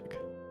use magic.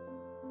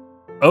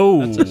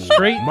 Oh, That's a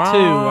straight 2.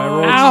 I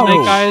rolled Ouch.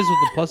 snake eyes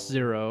with a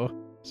 +0,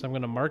 so I'm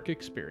going to mark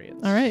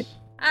experience. All right.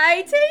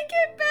 I take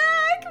it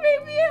back.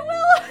 Maybe it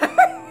will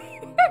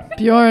hurt.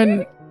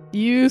 Bjorn,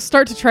 you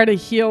start to try to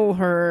heal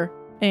her,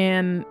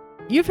 and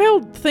you've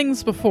healed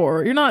things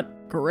before. You're not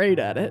great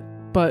at it,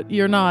 but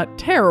you're not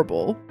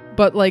terrible.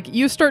 But like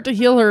you start to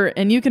heal her,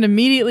 and you can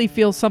immediately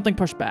feel something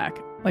push back.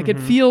 Like it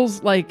Mhm.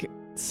 feels like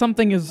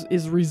something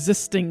is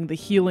resisting the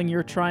healing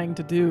you're trying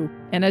to do.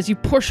 And as you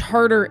push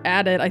harder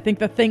at it, I think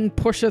the thing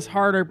pushes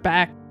harder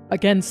back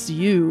against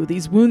you.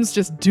 These wounds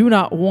just do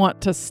not want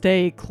to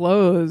stay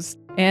closed.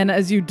 And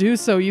as you do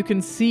so, you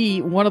can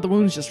see one of the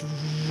wounds just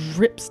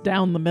rips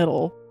down the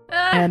middle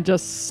and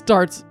just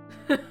starts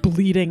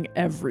bleeding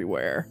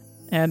everywhere.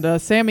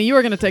 And Sammy, you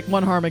are going to take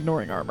 1 harm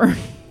ignoring armor.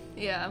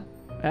 Yeah.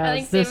 I as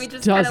think this Sammy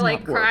just does kind of not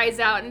like work. cries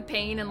out in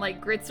pain and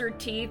like grits her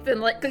teeth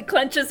and like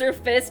clenches her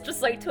fist,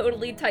 just like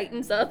totally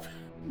tightens up.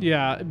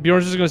 Yeah,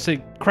 Bjorn's just going to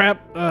say,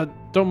 crap,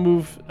 don't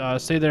move,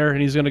 stay there,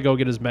 and he's going to go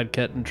get his med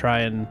kit and try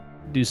and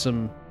do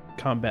some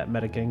combat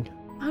medicing.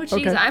 Oh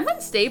jeez, Okay. I'm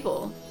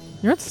unstable.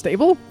 You're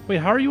unstable? Wait,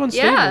 how are you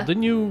unstable? Yeah.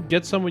 Didn't you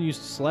get some when you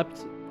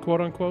slept,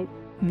 quote unquote?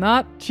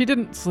 She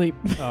didn't sleep.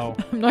 Oh.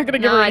 I'm not going to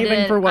give No, her I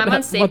anything for didn't. what I'm that,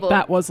 unstable. what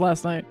that was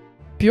last night.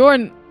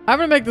 Bjorn, I'm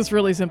going to make this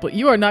really simple.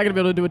 You are not going to be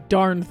able to do a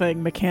darn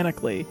thing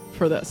mechanically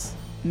for this.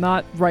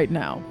 Not right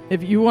now.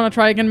 If you want to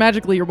try again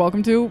magically, you're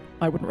welcome to.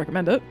 I wouldn't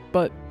recommend it.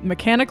 But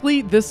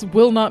mechanically, this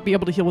will not be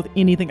able to heal with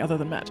anything other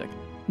than magic.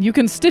 You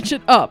can stitch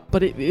it up,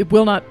 but it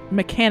will not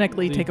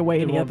mechanically take away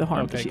It any won't- of the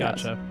harm that okay, she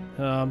gotcha.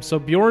 has. So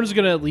Bjorn's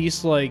going to at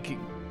least, like,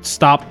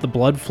 stop the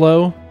blood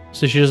flow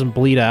so she doesn't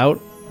bleed out,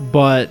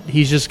 but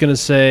he's just going to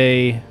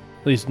say,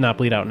 at least not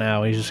bleed out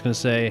now, he's just going to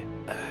say,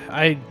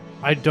 I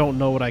don't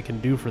know what I can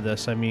do for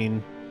this. I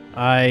mean,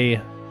 I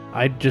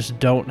just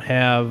don't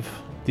have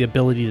the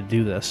ability to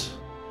do this.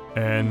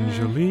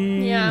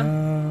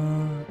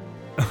 Angelina.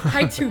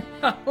 I do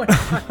not want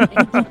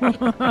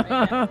to.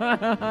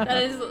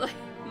 That is like,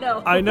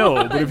 no. I know,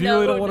 but if you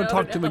really No, don't want to no,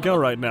 talk to no. Miguel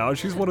right now,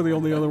 she's one of the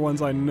only other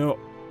ones I know.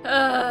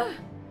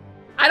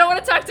 I don't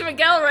want to talk to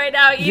Miguel right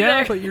now either.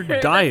 Yeah, but you're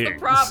That's the dying.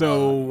 problem.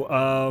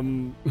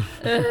 So,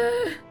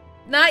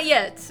 Not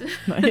yet.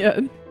 Not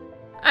yet.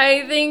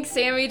 I think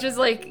Sammy just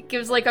like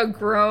gives like a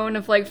groan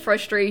of like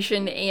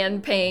frustration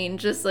and pain,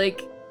 just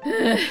like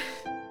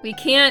we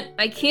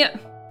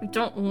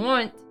don't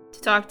want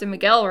to talk to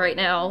Miguel right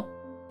now.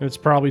 It's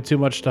probably too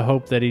much to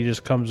hope that he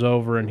just comes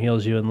over and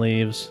heals you and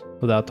leaves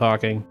without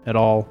talking at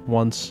all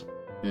once.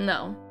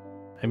 No.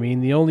 I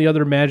mean, the only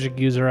other magic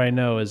user I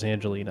know is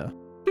Angelina.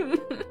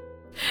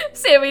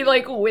 Sammy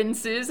like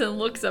winces and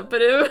looks up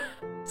at him.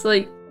 It's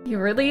like, you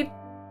really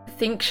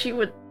think she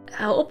would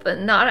help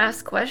and not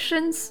ask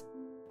questions?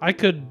 I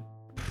could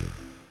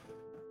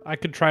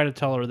try to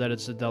tell her that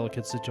it's a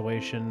delicate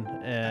situation,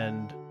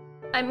 and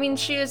I mean,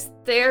 she was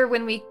there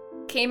when we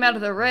came out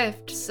of the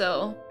rift,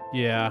 so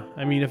yeah,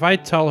 I mean, if I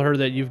tell her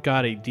that you've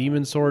got a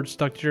demon sword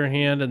stuck to your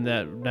hand and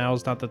that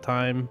now's not the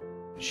time,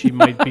 she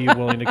might be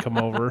willing to come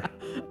over.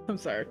 I'm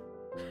sorry.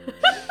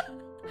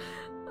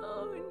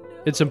 Oh no.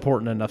 It's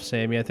important enough,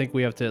 Sammy. I think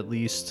we have to at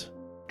least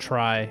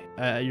try.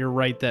 You're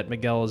right that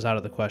Miguel is out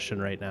of the question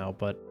right now,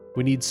 but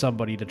we need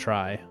somebody to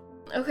try.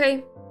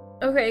 Okay,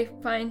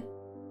 fine.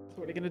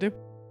 What are you going to do?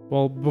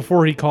 Well,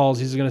 before he calls,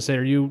 he's going to say,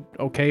 are you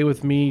okay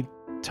with me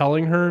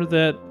telling her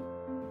that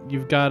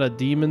you've got a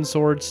demon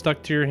sword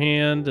stuck to your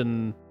hand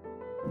and,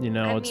 you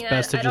know, it's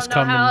best to just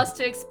come I don't know how and... else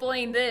to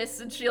explain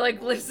this, and she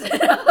like lifts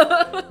it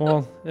up.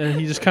 Well, and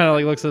he just kind of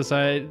like looks to the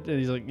side and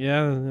he's like,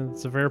 yeah,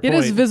 it's a fair point. It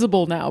is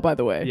visible now, by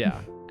the way. Yeah.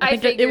 I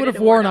think it figured would have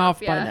had worn off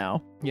by yeah.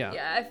 now. Yeah.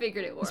 Yeah, I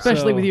figured it wore off.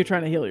 Especially So- with you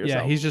trying to heal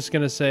yourself. Yeah, he's just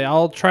going to say,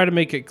 I'll try to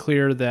make it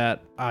clear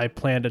that I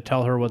plan to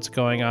tell her what's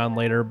going on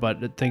later,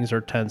 but things are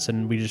tense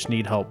and we just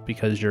need help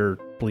because you're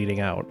bleeding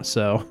out.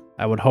 So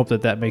I would hope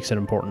that that makes it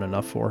important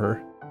enough for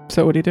her.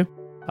 So what do you do?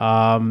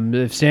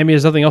 If Sammy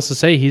has nothing else to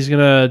say, he's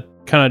gonna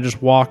kind of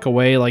just walk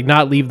away, like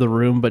not leave the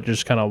room, but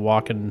just kind of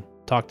walk and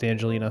talk to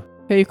Angelina.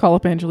 Okay, you call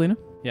up Angelina.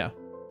 Yeah.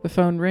 The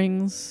phone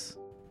rings.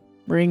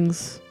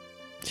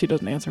 She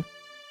doesn't answer.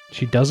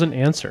 She doesn't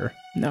answer.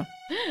 No.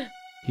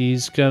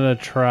 He's gonna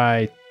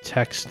try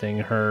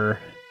texting her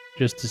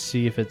just to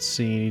see if it's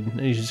seen.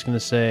 He's just gonna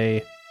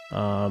say,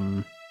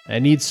 I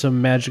need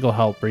some magical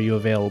help. Are you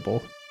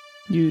available?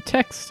 You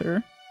text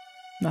her.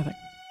 Nothing.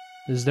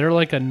 Is there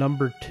like a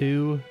number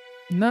 2?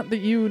 Not that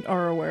you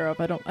are aware of.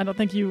 I don't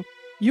think you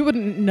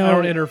wouldn't know. I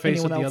don't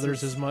interface with anyone the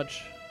others else's- as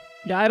much.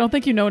 Yeah, I don't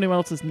think you know anyone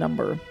else's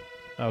number.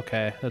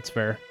 Okay, that's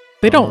fair.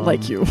 They don't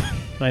like you.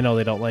 I know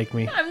they don't like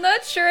me. I'm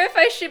not sure if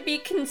I should be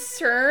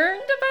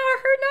concerned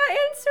about her not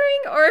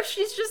answering or if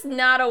she's just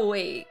not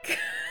awake.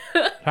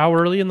 How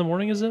early in the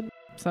morning is it?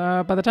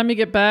 So by the time you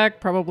get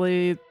back,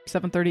 probably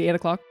 7:30, 8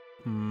 o'clock.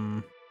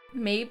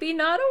 Maybe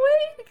not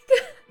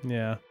awake?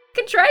 Yeah.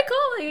 Could try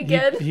calling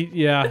again.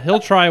 He'll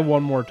try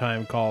one more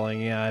time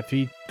calling. Yeah, if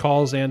he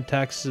calls and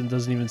texts and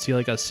doesn't even see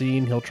like a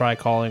scene, he'll try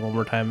calling one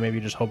more time. Maybe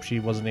just hope she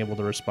wasn't able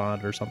to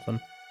respond or something.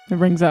 It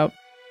rings out.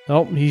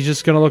 Oh, he's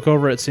just gonna look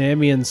over at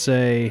Sammy and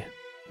say,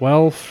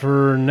 "Well,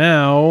 for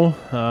now,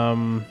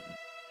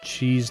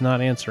 she's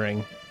not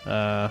answering."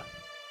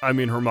 I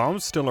mean, her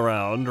mom's still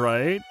around,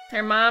 right?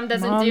 Her mom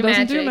doesn't Mom do doesn't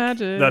magic. do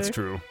magic. That's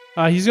true.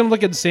 He's gonna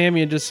look at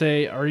Sammy and just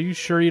say, "Are you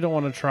sure you don't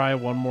want to try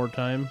one more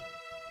time?"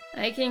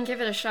 I can give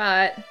it a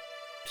shot.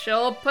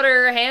 She'll put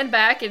her hand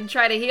back and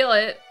try to heal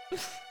it.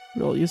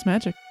 We'll use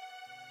magic.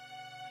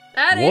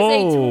 That is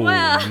Whoa, a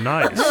 12.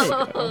 nice.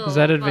 Is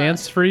that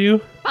advanced for you?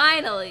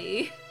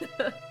 Finally.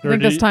 I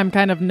think this time,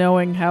 kind of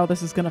knowing how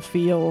this is going to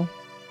feel,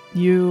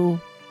 you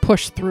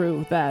push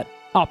through that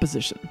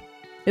opposition.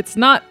 It's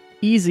not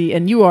easy,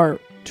 and you are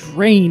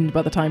drained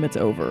by the time it's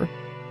over.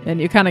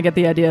 And you kind of get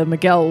the idea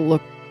Miguel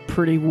looked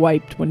pretty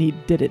wiped when he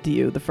did it to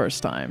you the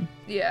first time.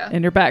 Yeah.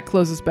 And your back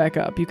closes back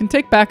up. You can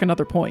take back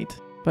another point,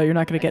 but you're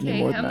not going to get any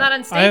more than I'm that. not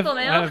unstable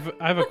now.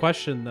 I have a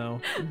question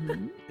though.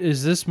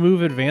 Is this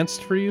move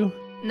advanced for you?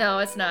 No,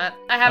 it's not.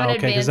 I haven't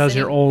Okay, advanced that's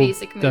your any old.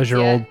 basic moves That's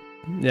your yet. old.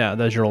 Yeah,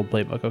 that's your old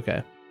playbook.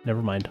 Okay,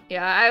 never mind.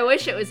 Yeah, I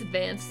wish it was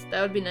advanced.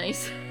 That would be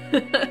nice.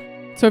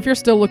 So if you're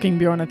still looking,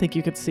 Bjorn, I think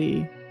you could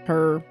see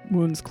her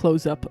wounds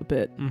close up a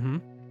bit. Mm-hmm.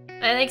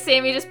 I think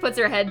Sammy just puts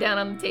her head down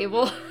on the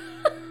table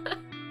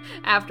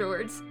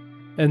afterwards.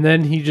 And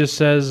then he just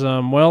says,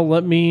 "Well,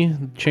 let me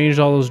change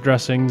all those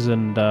dressings,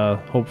 and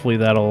hopefully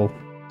that'll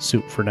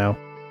suit for now."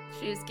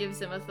 She just gives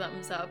him a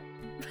thumbs up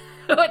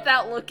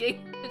without looking.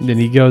 And then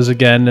he goes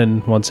again,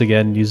 and once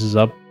again uses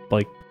up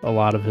like a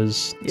lot of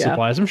his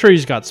supplies. I'm sure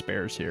he's got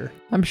spares here.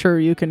 I'm sure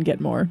you can get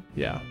more.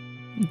 Yeah.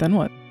 Then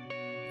what?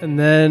 And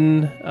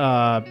then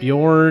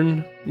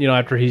Bjorn,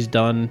 after he's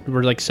done,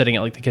 we're like sitting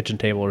at like the kitchen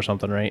table or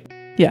something, right?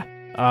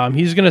 Yeah.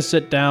 He's gonna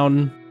sit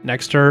down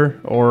next to her,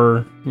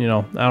 or I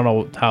don't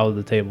know how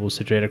the table is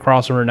situated,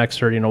 across from her, next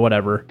to her,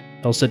 whatever.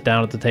 He'll sit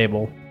down at the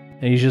table,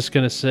 and he's just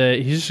gonna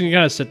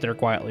sit there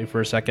quietly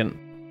for a second,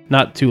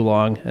 not too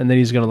long, and then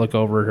he's gonna look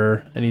over at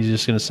her, and he's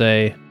just gonna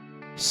say,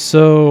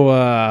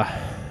 "So,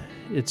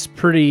 it's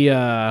pretty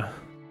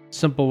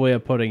simple way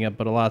of putting it,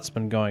 but a lot's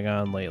been going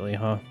on lately,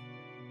 huh?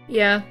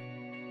 Yeah.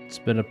 It's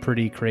been a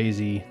pretty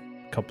crazy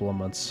couple of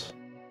months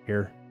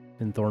here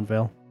in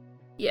Thornvale."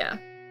 Yeah.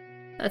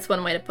 That's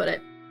one way to put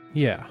it.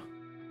 Yeah.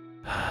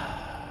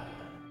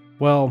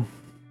 Well,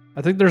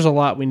 I think there's a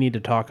lot we need to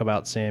talk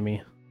about,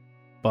 Sammy.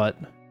 But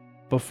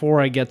before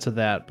I get to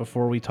that,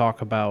 before we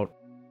talk about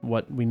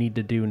what we need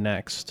to do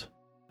next,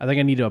 I think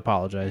I need to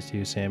apologize to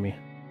you, Sammy.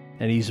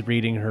 And he's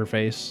reading her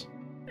face.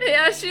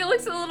 Yeah, she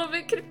looks a little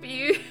bit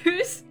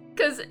confused.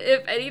 Because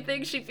if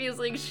anything, she feels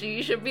like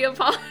she should be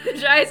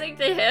apologizing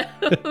to him.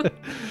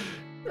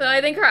 So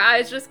I think her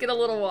eyes just get a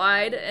little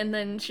wide, and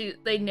then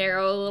they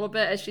narrow a little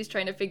bit as she's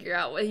trying to figure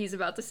out what he's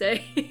about to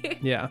say.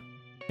 Yeah.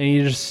 And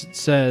he just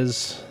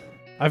says,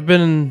 "I've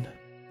been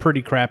a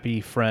pretty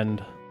crappy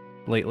friend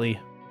lately.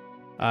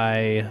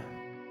 I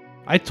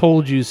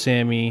told you,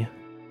 Sammy,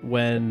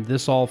 when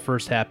this all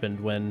first happened,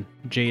 when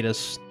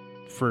Jadis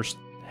first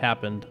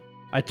happened,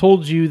 I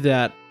told you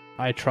that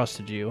I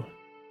trusted you.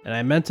 And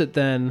I meant it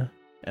then,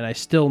 and I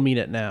still mean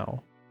it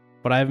now.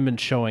 But I haven't been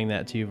showing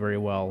that to you very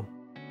well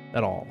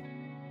at all.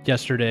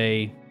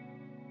 Yesterday,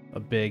 a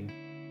big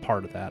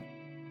part of that.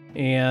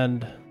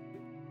 And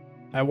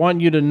I want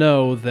you to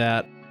know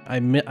that I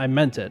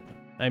meant it.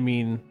 I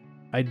mean,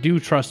 I do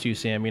trust you,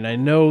 Sammy, and I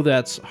know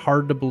that's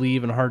hard to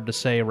believe and hard to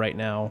say right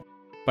now.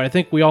 But I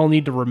think we all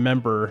need to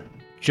remember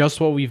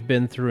just what we've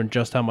been through and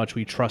just how much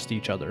we trust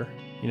each other.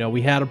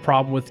 We had a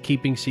problem with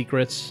keeping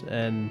secrets,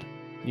 and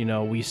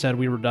we said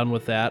we were done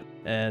with that,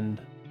 and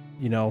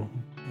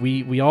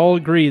we all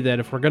agree that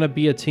if we're going to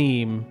be a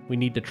team, we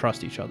need to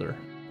trust each other.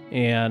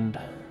 And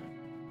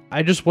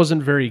I just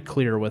wasn't very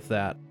clear with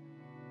that,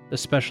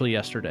 especially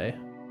yesterday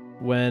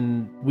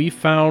when we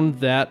found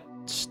that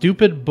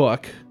stupid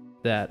book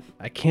that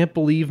I can't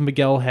believe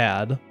Miguel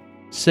had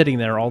sitting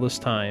there all this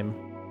time.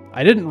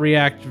 I didn't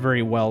react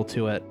very well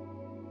to it,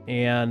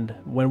 And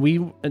when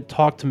we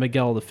talked to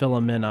Miguel to fill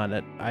him in on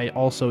it, I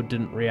also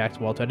didn't react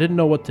well to it. I didn't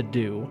know what to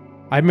do.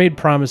 I made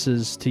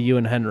promises to you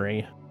and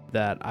Henry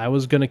that I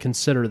was going to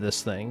consider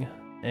this thing,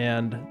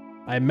 and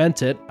I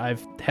meant it.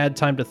 I've had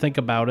time to think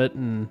about it,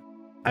 and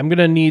I'm going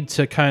to need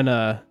to kind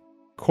of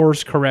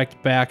course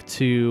correct back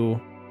to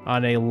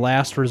on a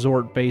last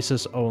resort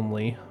basis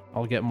only.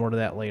 I'll get more to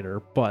that later,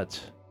 but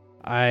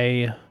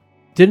I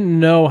didn't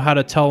know how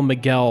to tell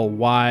Miguel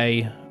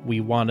why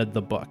we wanted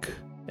the book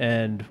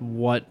and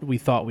what we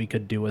thought we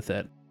could do with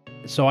it.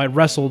 So I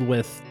wrestled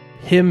with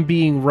him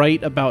being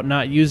right about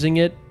not using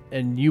it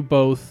and you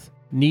both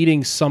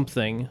needing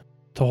something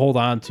to hold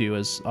on to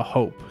as a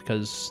hope,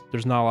 because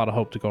there's not a lot of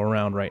hope to go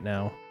around right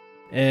now.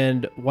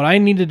 And what I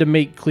needed to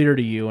make clear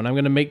to you, and I'm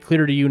going to make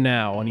clear to you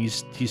now, and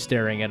he's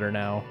staring at her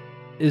now,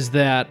 is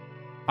that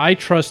I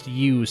trust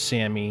you,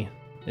 Sammy,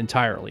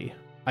 entirely.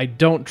 I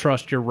don't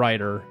trust your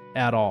rider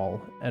at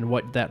all and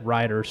what that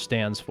rider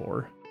stands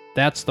for.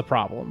 That's the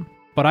problem.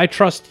 But I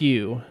trust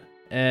you,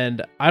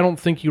 and I don't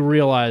think you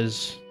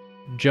realize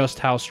just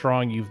how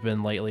strong you've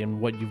been lately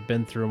and what you've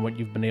been through and what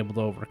you've been able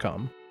to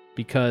overcome.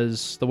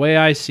 Because the way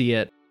I see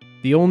it,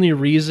 the only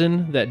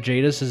reason that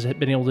Jadis has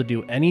been able to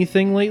do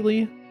anything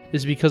lately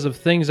is because of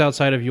things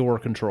outside of your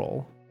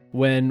control.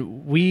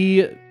 When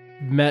we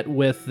met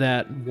with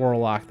that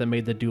warlock that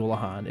made the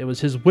Dullahan, it was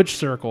his witch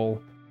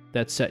circle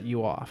that set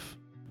you off.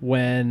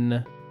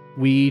 When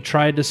we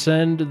tried to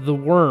send the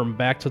worm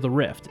back to the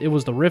rift, it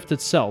was the rift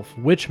itself,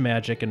 witch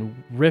magic and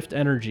rift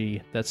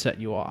energy, that set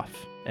you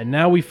off. And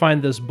now we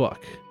find this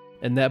book,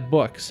 and that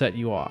book set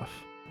you off.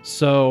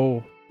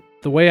 So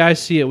the way I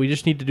see it, we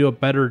just need to do a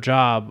better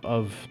job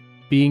of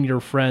being your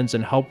friends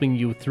and helping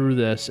you through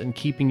this and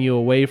keeping you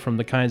away from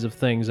the kinds of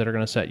things that are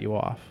going to set you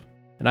off.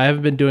 And I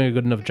haven't been doing a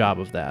good enough job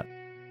of that.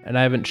 And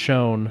I haven't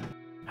shown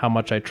how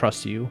much I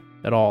trust you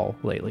at all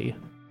lately.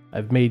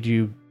 I've made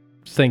you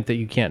think that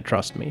you can't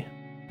trust me.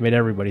 I made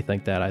everybody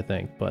think that, I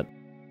think. But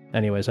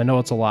anyways, I know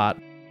it's a lot.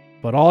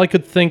 But all I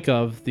could think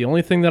of, the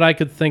only thing that I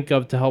could think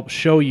of to help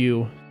show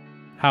you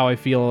how I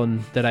feel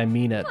and that I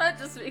mean it. That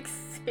just makes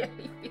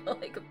Sammy feel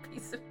like a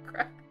piece of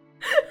crap.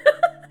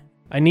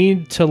 I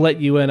need to let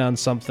you in on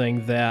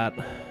something that,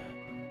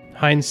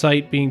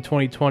 hindsight being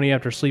 2020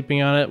 after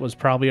sleeping on it, was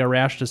probably a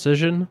rash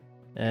decision,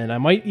 and I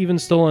might even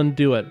still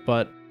undo it,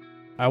 but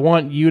I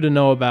want you to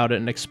know about it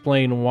and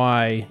explain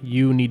why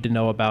you need to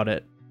know about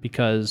it,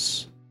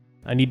 because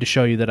I need to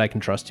show you that I can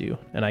trust you,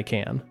 and I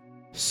can.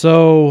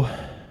 So,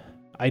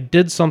 I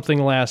did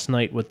something last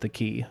night with the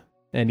key,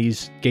 and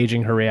he's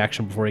gauging her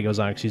reaction before he goes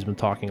on, because he's been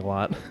talking a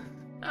lot.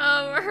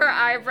 Her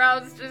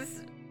eyebrows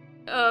just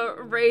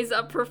raise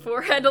up her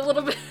forehead a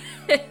little bit.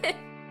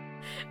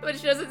 But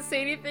she doesn't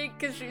say anything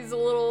because she's a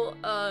little,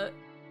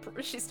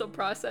 she's still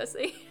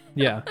processing.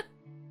 Yeah.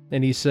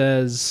 And he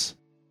says,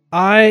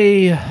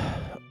 I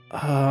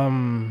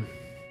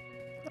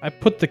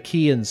put the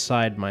key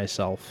inside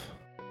myself.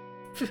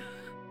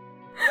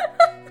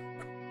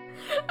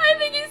 I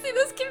think you see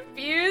this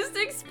confused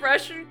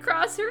expression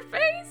cross her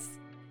face.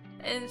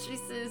 And she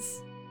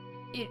says,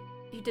 You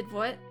did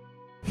what?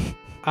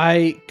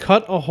 I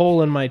cut a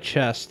hole in my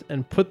chest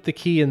and put the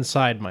key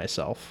inside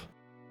myself.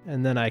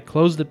 And then I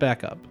closed it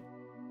back up.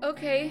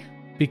 Okay.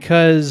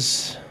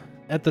 Because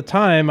at the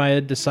time I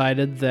had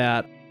decided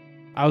that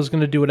I was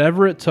going to do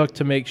whatever it took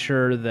to make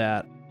sure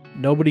that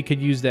nobody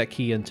could use that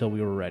key until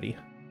we were ready.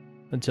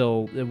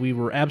 Until we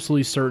were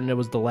absolutely certain it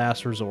was the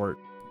last resort.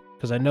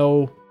 Because I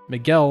know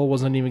Miguel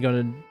wasn't even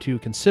going to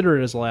consider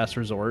it as a last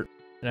resort.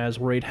 And I was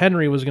worried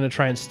Henry was going to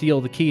try and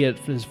steal the key at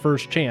his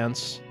first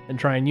chance and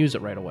try and use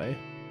it right away.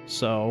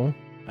 So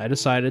I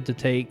decided to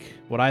take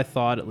what I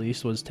thought, at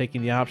least, was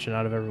taking the option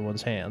out of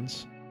everyone's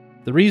hands.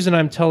 The reason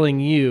I'm telling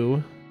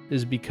you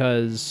is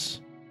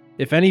because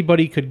if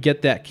anybody could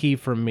get that key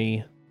from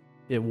me,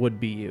 it would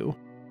be you.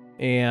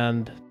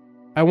 And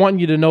I want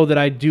you to know that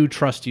I do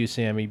trust you,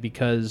 Sammy,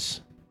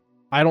 because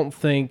I don't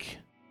think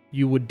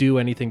you would do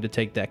anything to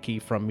take that key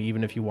from me,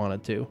 even if you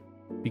wanted to.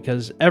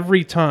 Because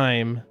every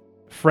time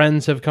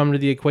friends have come to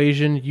the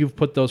equation, you've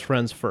put those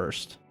friends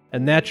first.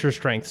 And that's your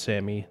strength,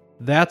 Sammy.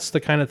 That's the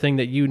kind of thing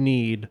that you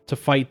need to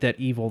fight that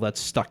evil that's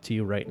stuck to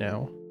you right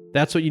now.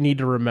 That's what you need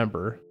to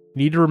remember.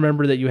 You need to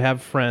remember that you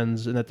have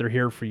friends and that they're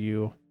here for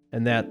you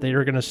and that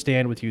they're going to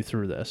stand with you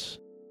through this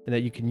and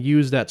that you can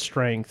use that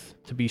strength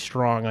to be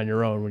strong on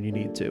your own when you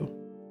need to.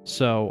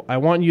 So I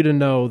want you to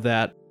know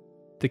that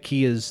the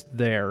key is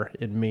there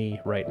in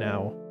me right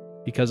now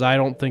because I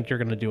don't think you're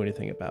going to do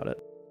anything about it.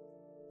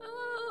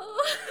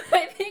 Oh,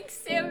 I think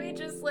Sammy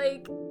just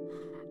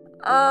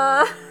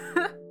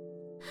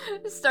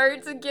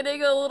starts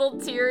getting a little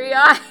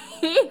teary-eyed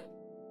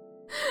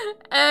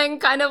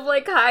and kind of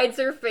hides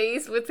her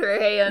face with her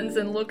hands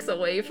and looks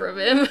away from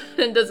him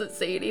and doesn't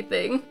say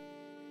anything.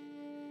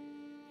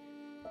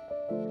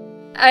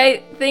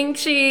 I think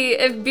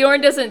if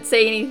Bjorn doesn't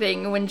say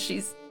anything when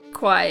she's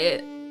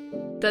quiet,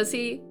 does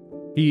he?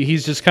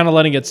 He's just kind of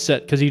letting it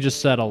sit because he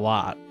just said a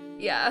lot.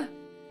 Yeah.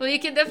 Well, you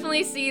can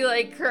definitely see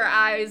her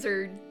eyes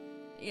are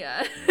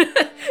Yeah.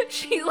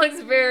 She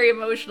looks very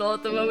emotional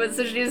at the moment,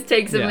 so she just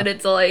takes a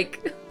minute to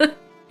like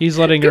He's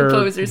letting her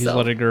compose He's herself.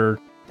 letting her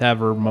have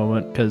her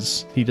moment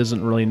because he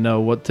doesn't really know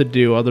what to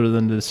do other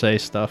than to say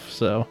stuff.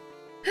 So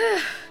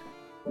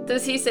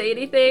Does he say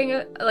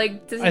anything?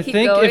 Like, does he I keep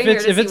think going, if or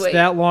it's does he wait?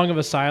 that long of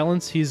a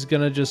silence, he's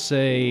gonna just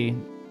say,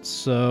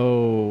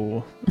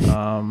 "So,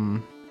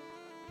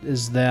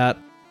 is that?"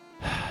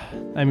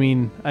 I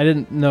mean, I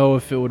didn't know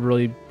if it would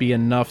really be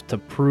enough to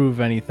prove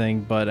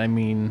anything, but I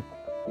mean,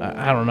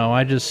 I don't know.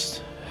 I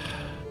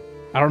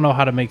don't know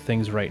how to make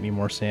things right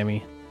anymore,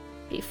 Sammy.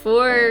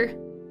 Before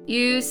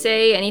you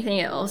say anything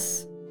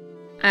else,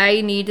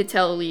 I need to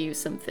tell you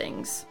some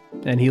things.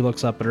 And he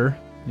looks up at her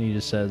and he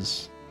just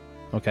says,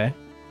 "Okay,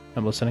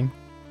 I'm listening."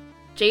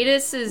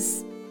 Jadis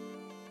has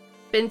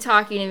been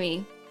talking to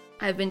me.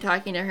 I've been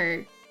talking to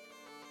her.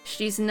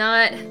 She's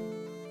not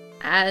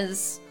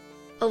as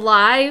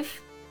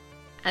alive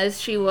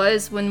as she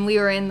was when we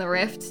were in the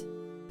rift,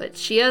 but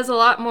she has a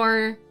lot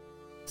more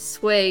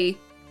sway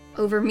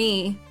over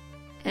me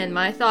and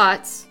my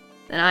thoughts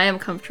than I am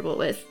comfortable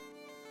with.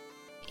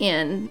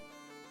 And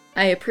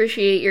I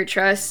appreciate your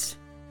trust.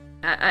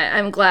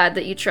 I'm glad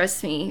that you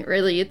trust me.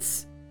 Really,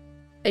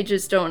 I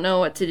just don't know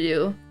what to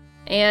do.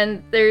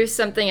 And there's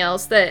something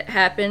else that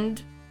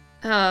happened.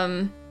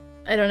 I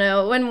don't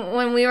know. When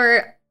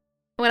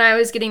I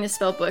was getting the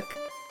spell book,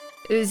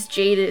 it was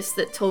Jadis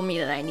that told me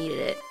that I needed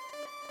it.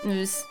 It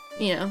was,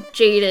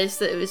 Jadis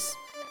that was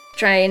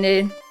trying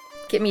to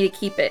get me to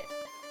keep it.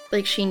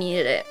 Like she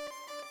needed it.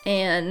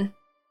 And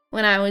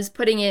when I was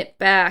putting it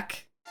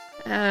back,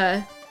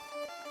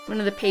 one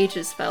of the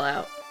pages fell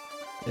out.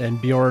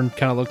 And Bjorn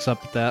kind of looks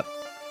up at that,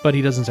 but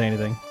he doesn't say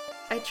anything.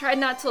 I tried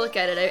not to look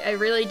at it. I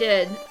really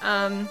did.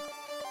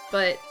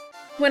 But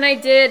when I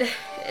did,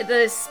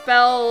 the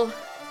spell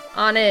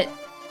on it,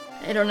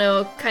 I don't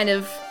know, kind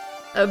of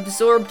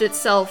absorbed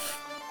itself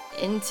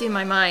into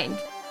my mind.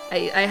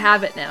 I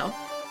have it now.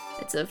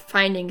 It's a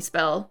finding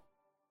spell.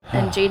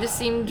 And Jada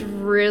seemed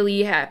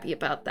really happy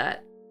about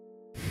that.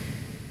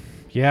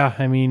 Yeah,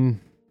 I mean,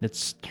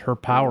 it's her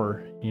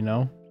power,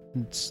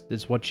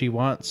 It's what she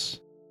wants.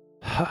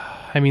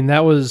 I mean,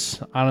 that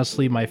was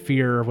honestly my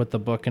fear with the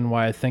book, and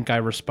why I think I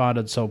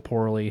responded so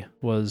poorly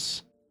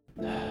was,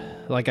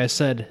 like I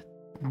said,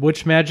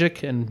 witch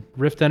magic and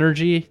rift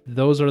energy,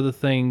 those are the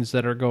things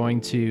that are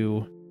going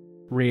to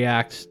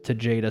react to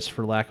Jadis,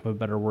 for lack of a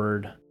better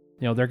word.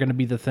 They're going to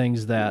be the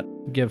things that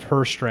give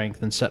her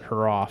strength and set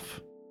her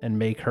off and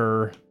make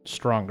her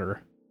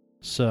stronger.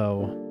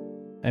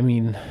 So, I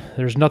mean,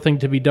 there's nothing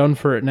to be done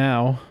for it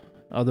now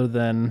other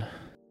than,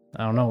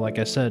 I don't know, like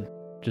I said,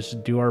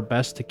 just do our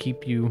best to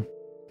keep you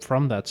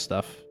from that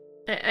stuff.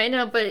 I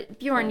know, but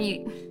Bjorn,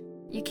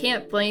 you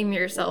can't blame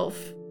yourself.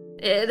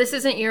 This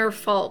isn't your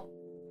fault.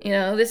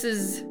 This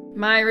is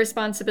my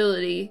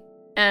responsibility.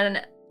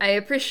 And I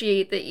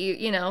appreciate that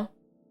your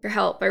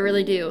help. I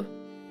really do.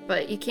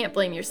 But you can't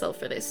blame yourself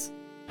for this.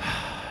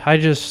 I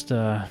just,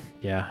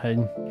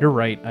 you're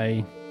right.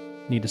 I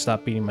need to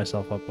stop beating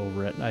myself up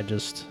over it.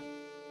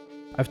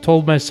 I've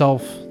told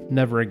myself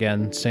never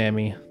again,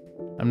 Sammy.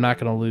 I'm not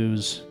going to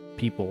lose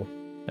people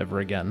ever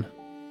again.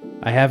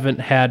 I haven't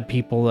had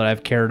people that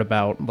I've cared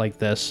about like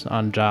this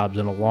on jobs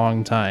in a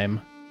long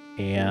time,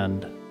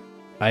 and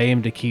I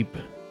aim to keep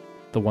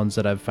the ones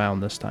that I've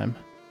found this time.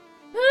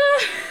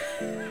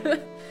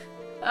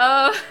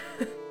 I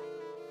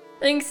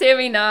think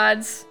Sammy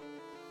nods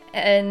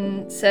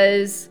and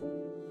says,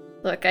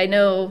 "Look, I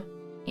know,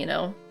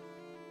 you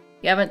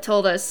haven't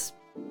told us,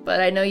 but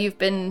I know you've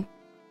been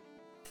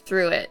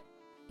through it,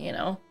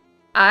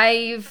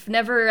 I've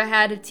never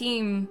had a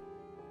team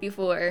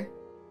before.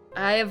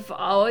 I've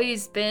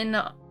always been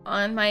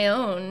on my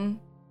own.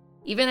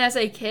 Even as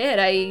a kid,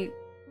 I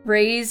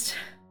raised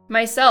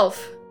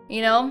myself,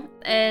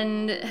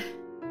 and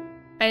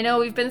I know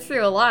we've been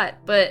through a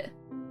lot, but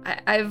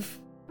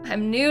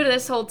I'm new to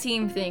this whole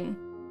team thing,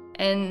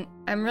 and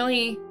I'm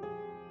really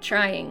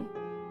trying.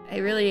 I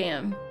really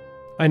am."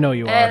 I know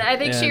you are. And I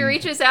think she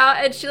reaches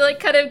out and she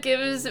kind of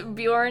gives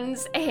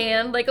Bjorn's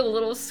hand a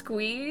little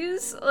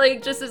squeeze,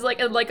 just as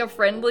a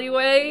friendly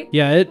way.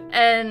 Yeah,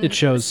 And it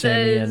shows,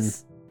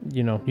 says, Sammy,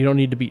 and you don't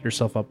need to beat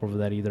yourself up over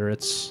that either.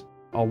 It's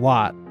a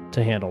lot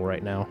to handle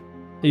right now.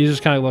 He's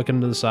just kind of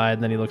looking to the side,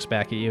 and then he looks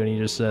back at you and he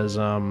just says,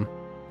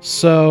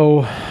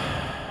 "So,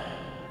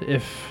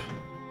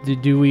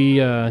 do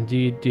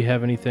you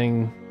have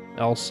anything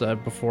else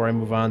before I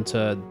move on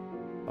to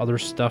other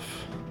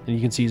stuff?" And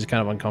you can see he's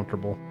kind of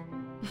uncomfortable.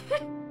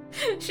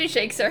 She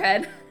shakes her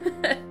head.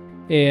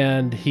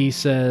 And he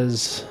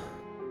says,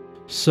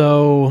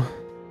 "So,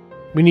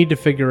 we need to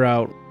figure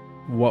out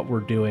what we're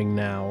doing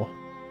now,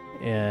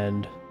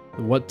 and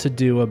what to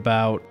do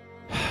about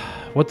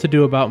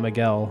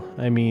Miguel.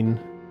 I mean,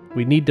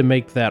 we need to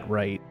make that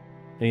right."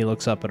 And he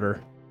looks up at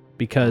her,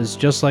 because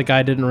just like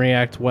I didn't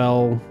react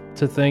well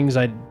to things,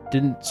 I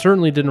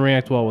certainly didn't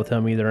react well with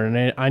him either,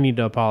 and I need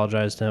to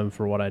apologize to him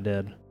for what I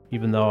did,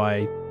 even though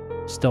I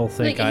still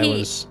think I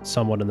was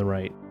somewhat in the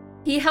right.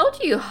 He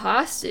held you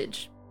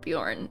hostage,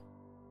 Bjorn.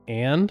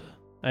 And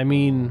I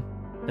mean,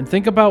 And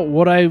think about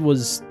what I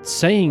was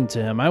saying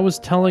to him. I was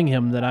telling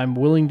him that I'm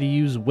willing to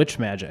use witch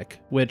magic,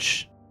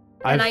 which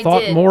I've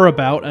thought more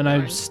about, and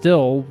I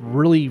still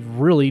really,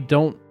 really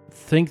don't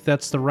think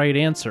that's the right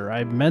answer.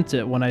 I meant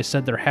it when I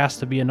said there has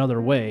to be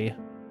another way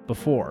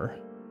before.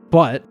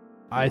 But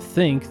I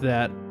think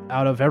that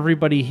out of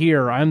everybody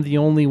here, I'm the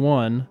only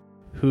one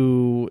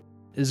who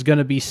is going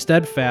to be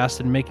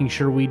steadfast in making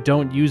sure we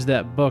don't use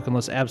that book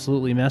unless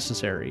absolutely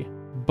necessary.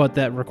 But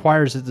that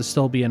requires it to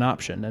still be an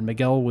option, and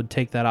Miguel would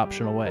take that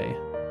option away.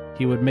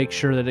 He would make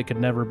sure that it could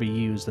never be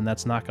used, and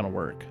that's not going to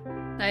work.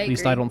 At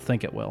least I don't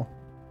think it will.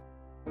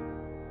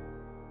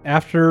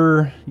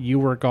 After you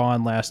were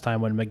gone last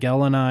time, when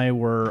Miguel and I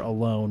were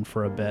alone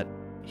for a bit,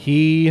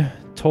 he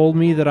told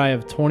me that I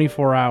have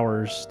 24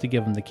 hours to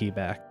give him the key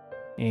back.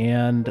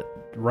 And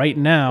right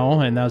now,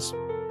 and that's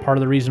part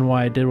of the reason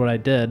why I did what I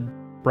did,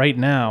 right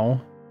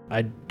now,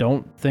 I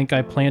don't think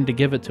I plan to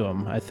give it to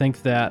him. I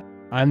think that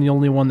I'm the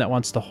only one that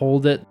wants to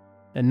hold it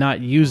and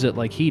not use it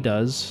like he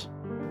does,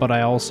 but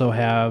I also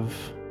have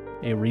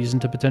a reason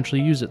to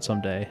potentially use it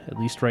someday, at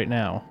least right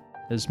now.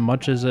 As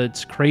much as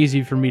it's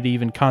crazy for me to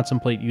even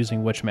contemplate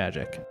using witch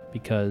magic,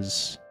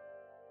 because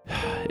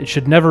it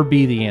should never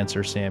be the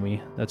answer,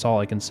 Sammy. That's all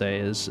I can say,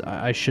 is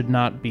I should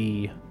not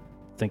be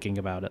thinking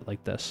about it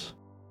like this.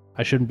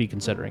 I shouldn't be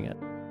considering it.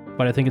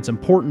 But I think it's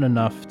important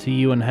enough to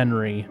you and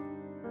Henry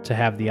to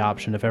have the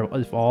option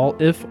if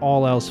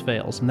all else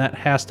fails, and that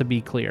has to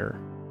be clear.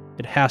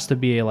 It has to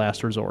be a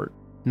last resort,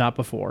 not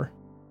before.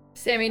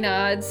 Sammy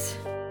nods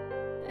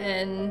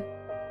and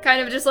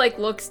kind of just like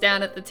looks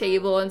down at the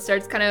table and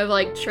starts kind of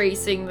like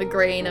tracing the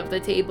grain of the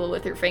table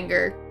with her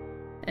finger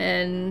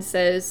and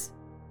says,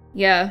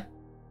 yeah,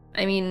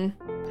 I mean,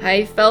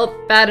 I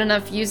felt bad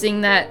enough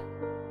using that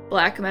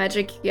black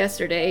magic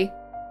yesterday.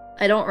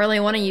 I don't really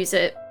want to use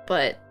it,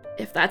 but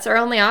if that's our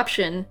only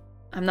option,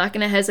 I'm not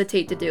going to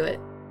hesitate to do it.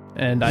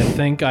 And I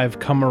think I've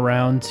come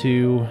around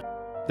to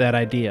that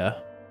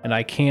idea. And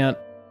I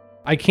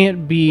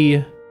can't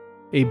be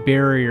a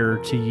barrier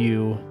to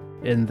you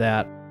in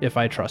that if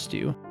I trust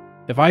you.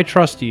 If I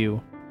trust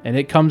you and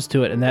it comes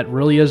to it and that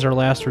really is our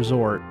last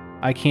resort,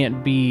 I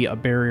can't be a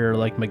barrier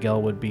like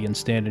Miguel would be and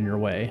stand in your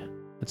way.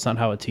 That's not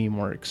how a team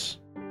works.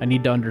 I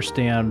need to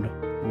understand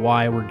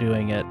why we're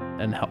doing it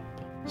and help.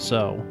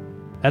 So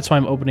that's why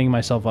I'm opening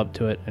myself up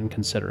to it and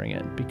considering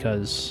it,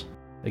 because,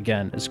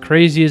 again, as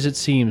crazy as it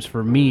seems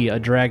for me, a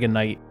Dragon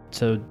Knight,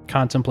 to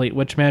contemplate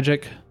witch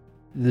magic,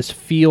 this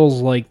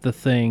feels like the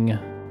thing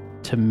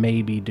to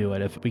maybe do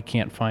it if we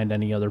can't find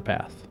any other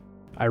path.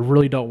 I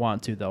really don't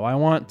want to, though. I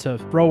want to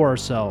throw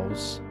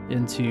ourselves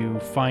into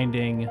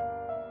finding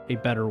a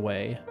better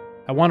way.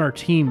 I want our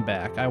team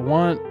back.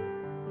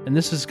 And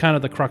this is kind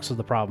of the crux of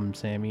the problem,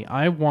 Sammy,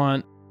 I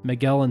want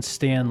Miguel and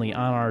Stanley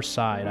on our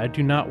side. I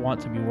do not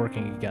want to be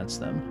working against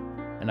them,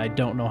 and I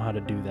don't know how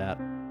to do that.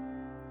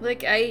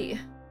 Like,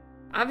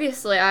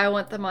 obviously I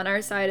want them on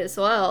our side as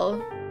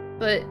well,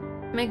 but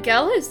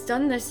Miguel has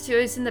done this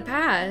to us in the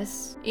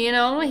past. You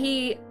know,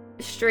 he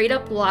straight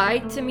up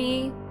lied to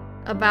me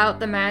about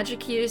the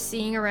magic he was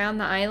seeing around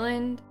the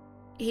island.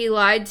 He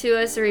lied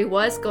to us, or he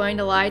was going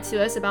to lie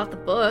to us about the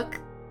book,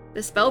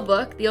 the spell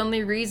book. The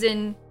only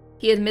reason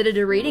he admitted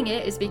to reading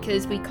it is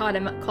because we called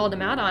him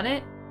out on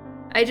it.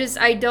 I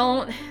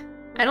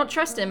don't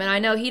trust him, and I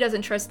know he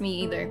doesn't trust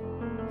me either.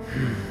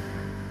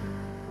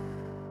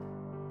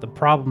 The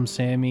problem,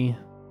 Sammy,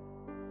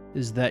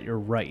 is that you're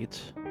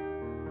right,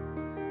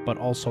 but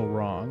also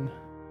wrong.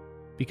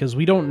 Because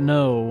we don't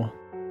know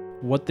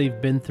what they've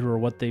been through or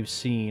what they've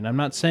seen. I'm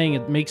not saying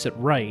it makes it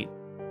right,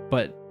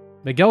 but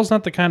Miguel's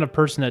not the kind of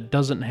person that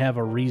doesn't have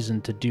a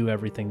reason to do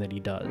everything that he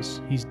does.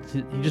 He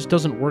just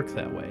doesn't work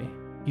that way.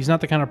 He's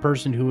not the kind of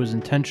person who is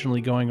intentionally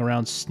going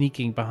around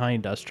sneaking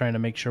behind us, trying to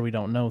make sure we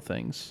don't know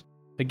things.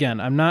 Again,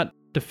 I'm not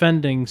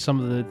defending some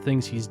of the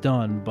things he's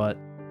done, but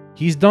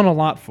he's done a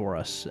lot for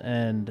us,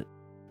 and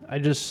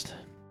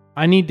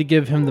I need to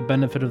give him the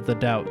benefit of the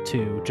doubt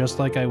too, just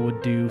like I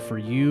would do for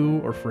you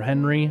or for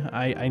Henry.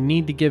 I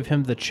need to give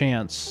him the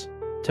chance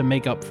to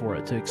make up for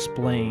it, to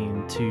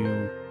explain,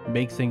 to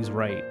make things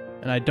right.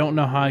 And I don't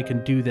know how I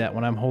can do that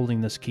when I'm holding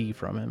this key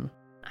from him.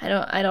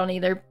 I don't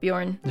either,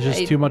 Bjorn. There's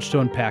just too much to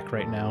unpack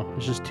right now.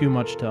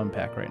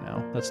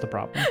 That's the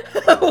problem.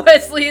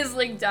 Wesley is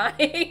like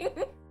dying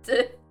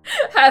to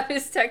have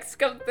his text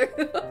come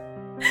through.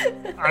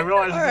 I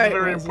realize this is a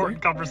very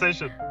important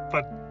conversation,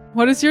 but...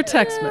 What does your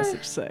text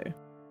message say?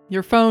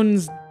 Your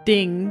phone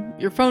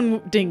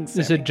dings.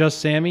 Is it just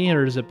Sammy,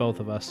 or is it both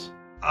of us?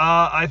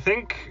 I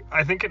think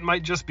it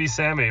might just be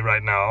Sammy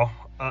right now.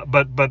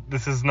 But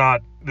this is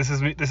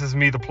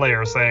me, the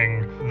player,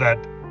 saying that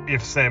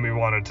if Sammy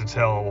wanted to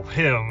tell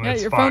him, yeah,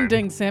 it's your fine. phone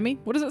dings, Sammy.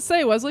 What does it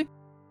say, Wesley?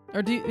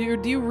 Or do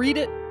you read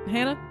it,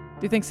 Hannah?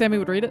 Do you think Sammy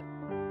would read it?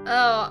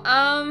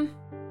 Oh,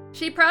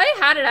 she probably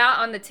had it out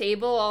on the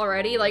table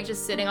already, like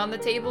just sitting on the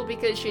table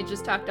because she had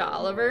just talked to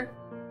Oliver.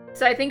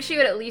 So I think she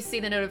would at least see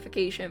the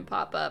notification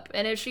pop up.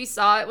 And if she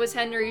saw it was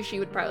Henry, she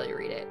would probably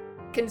read it,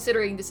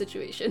 considering the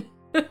situation.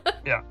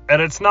 Yeah,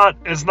 and it's not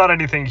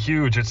anything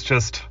huge. It's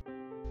just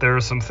there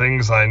are some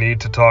things I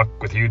need to talk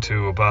with you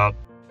two about.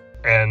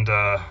 And,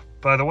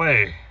 by the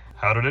way,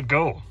 how did it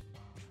go?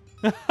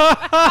 And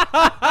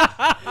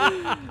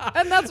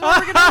that's where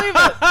we're gonna leave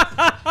it.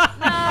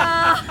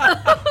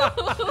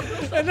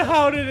 And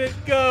how did it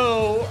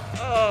go?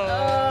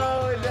 Oh.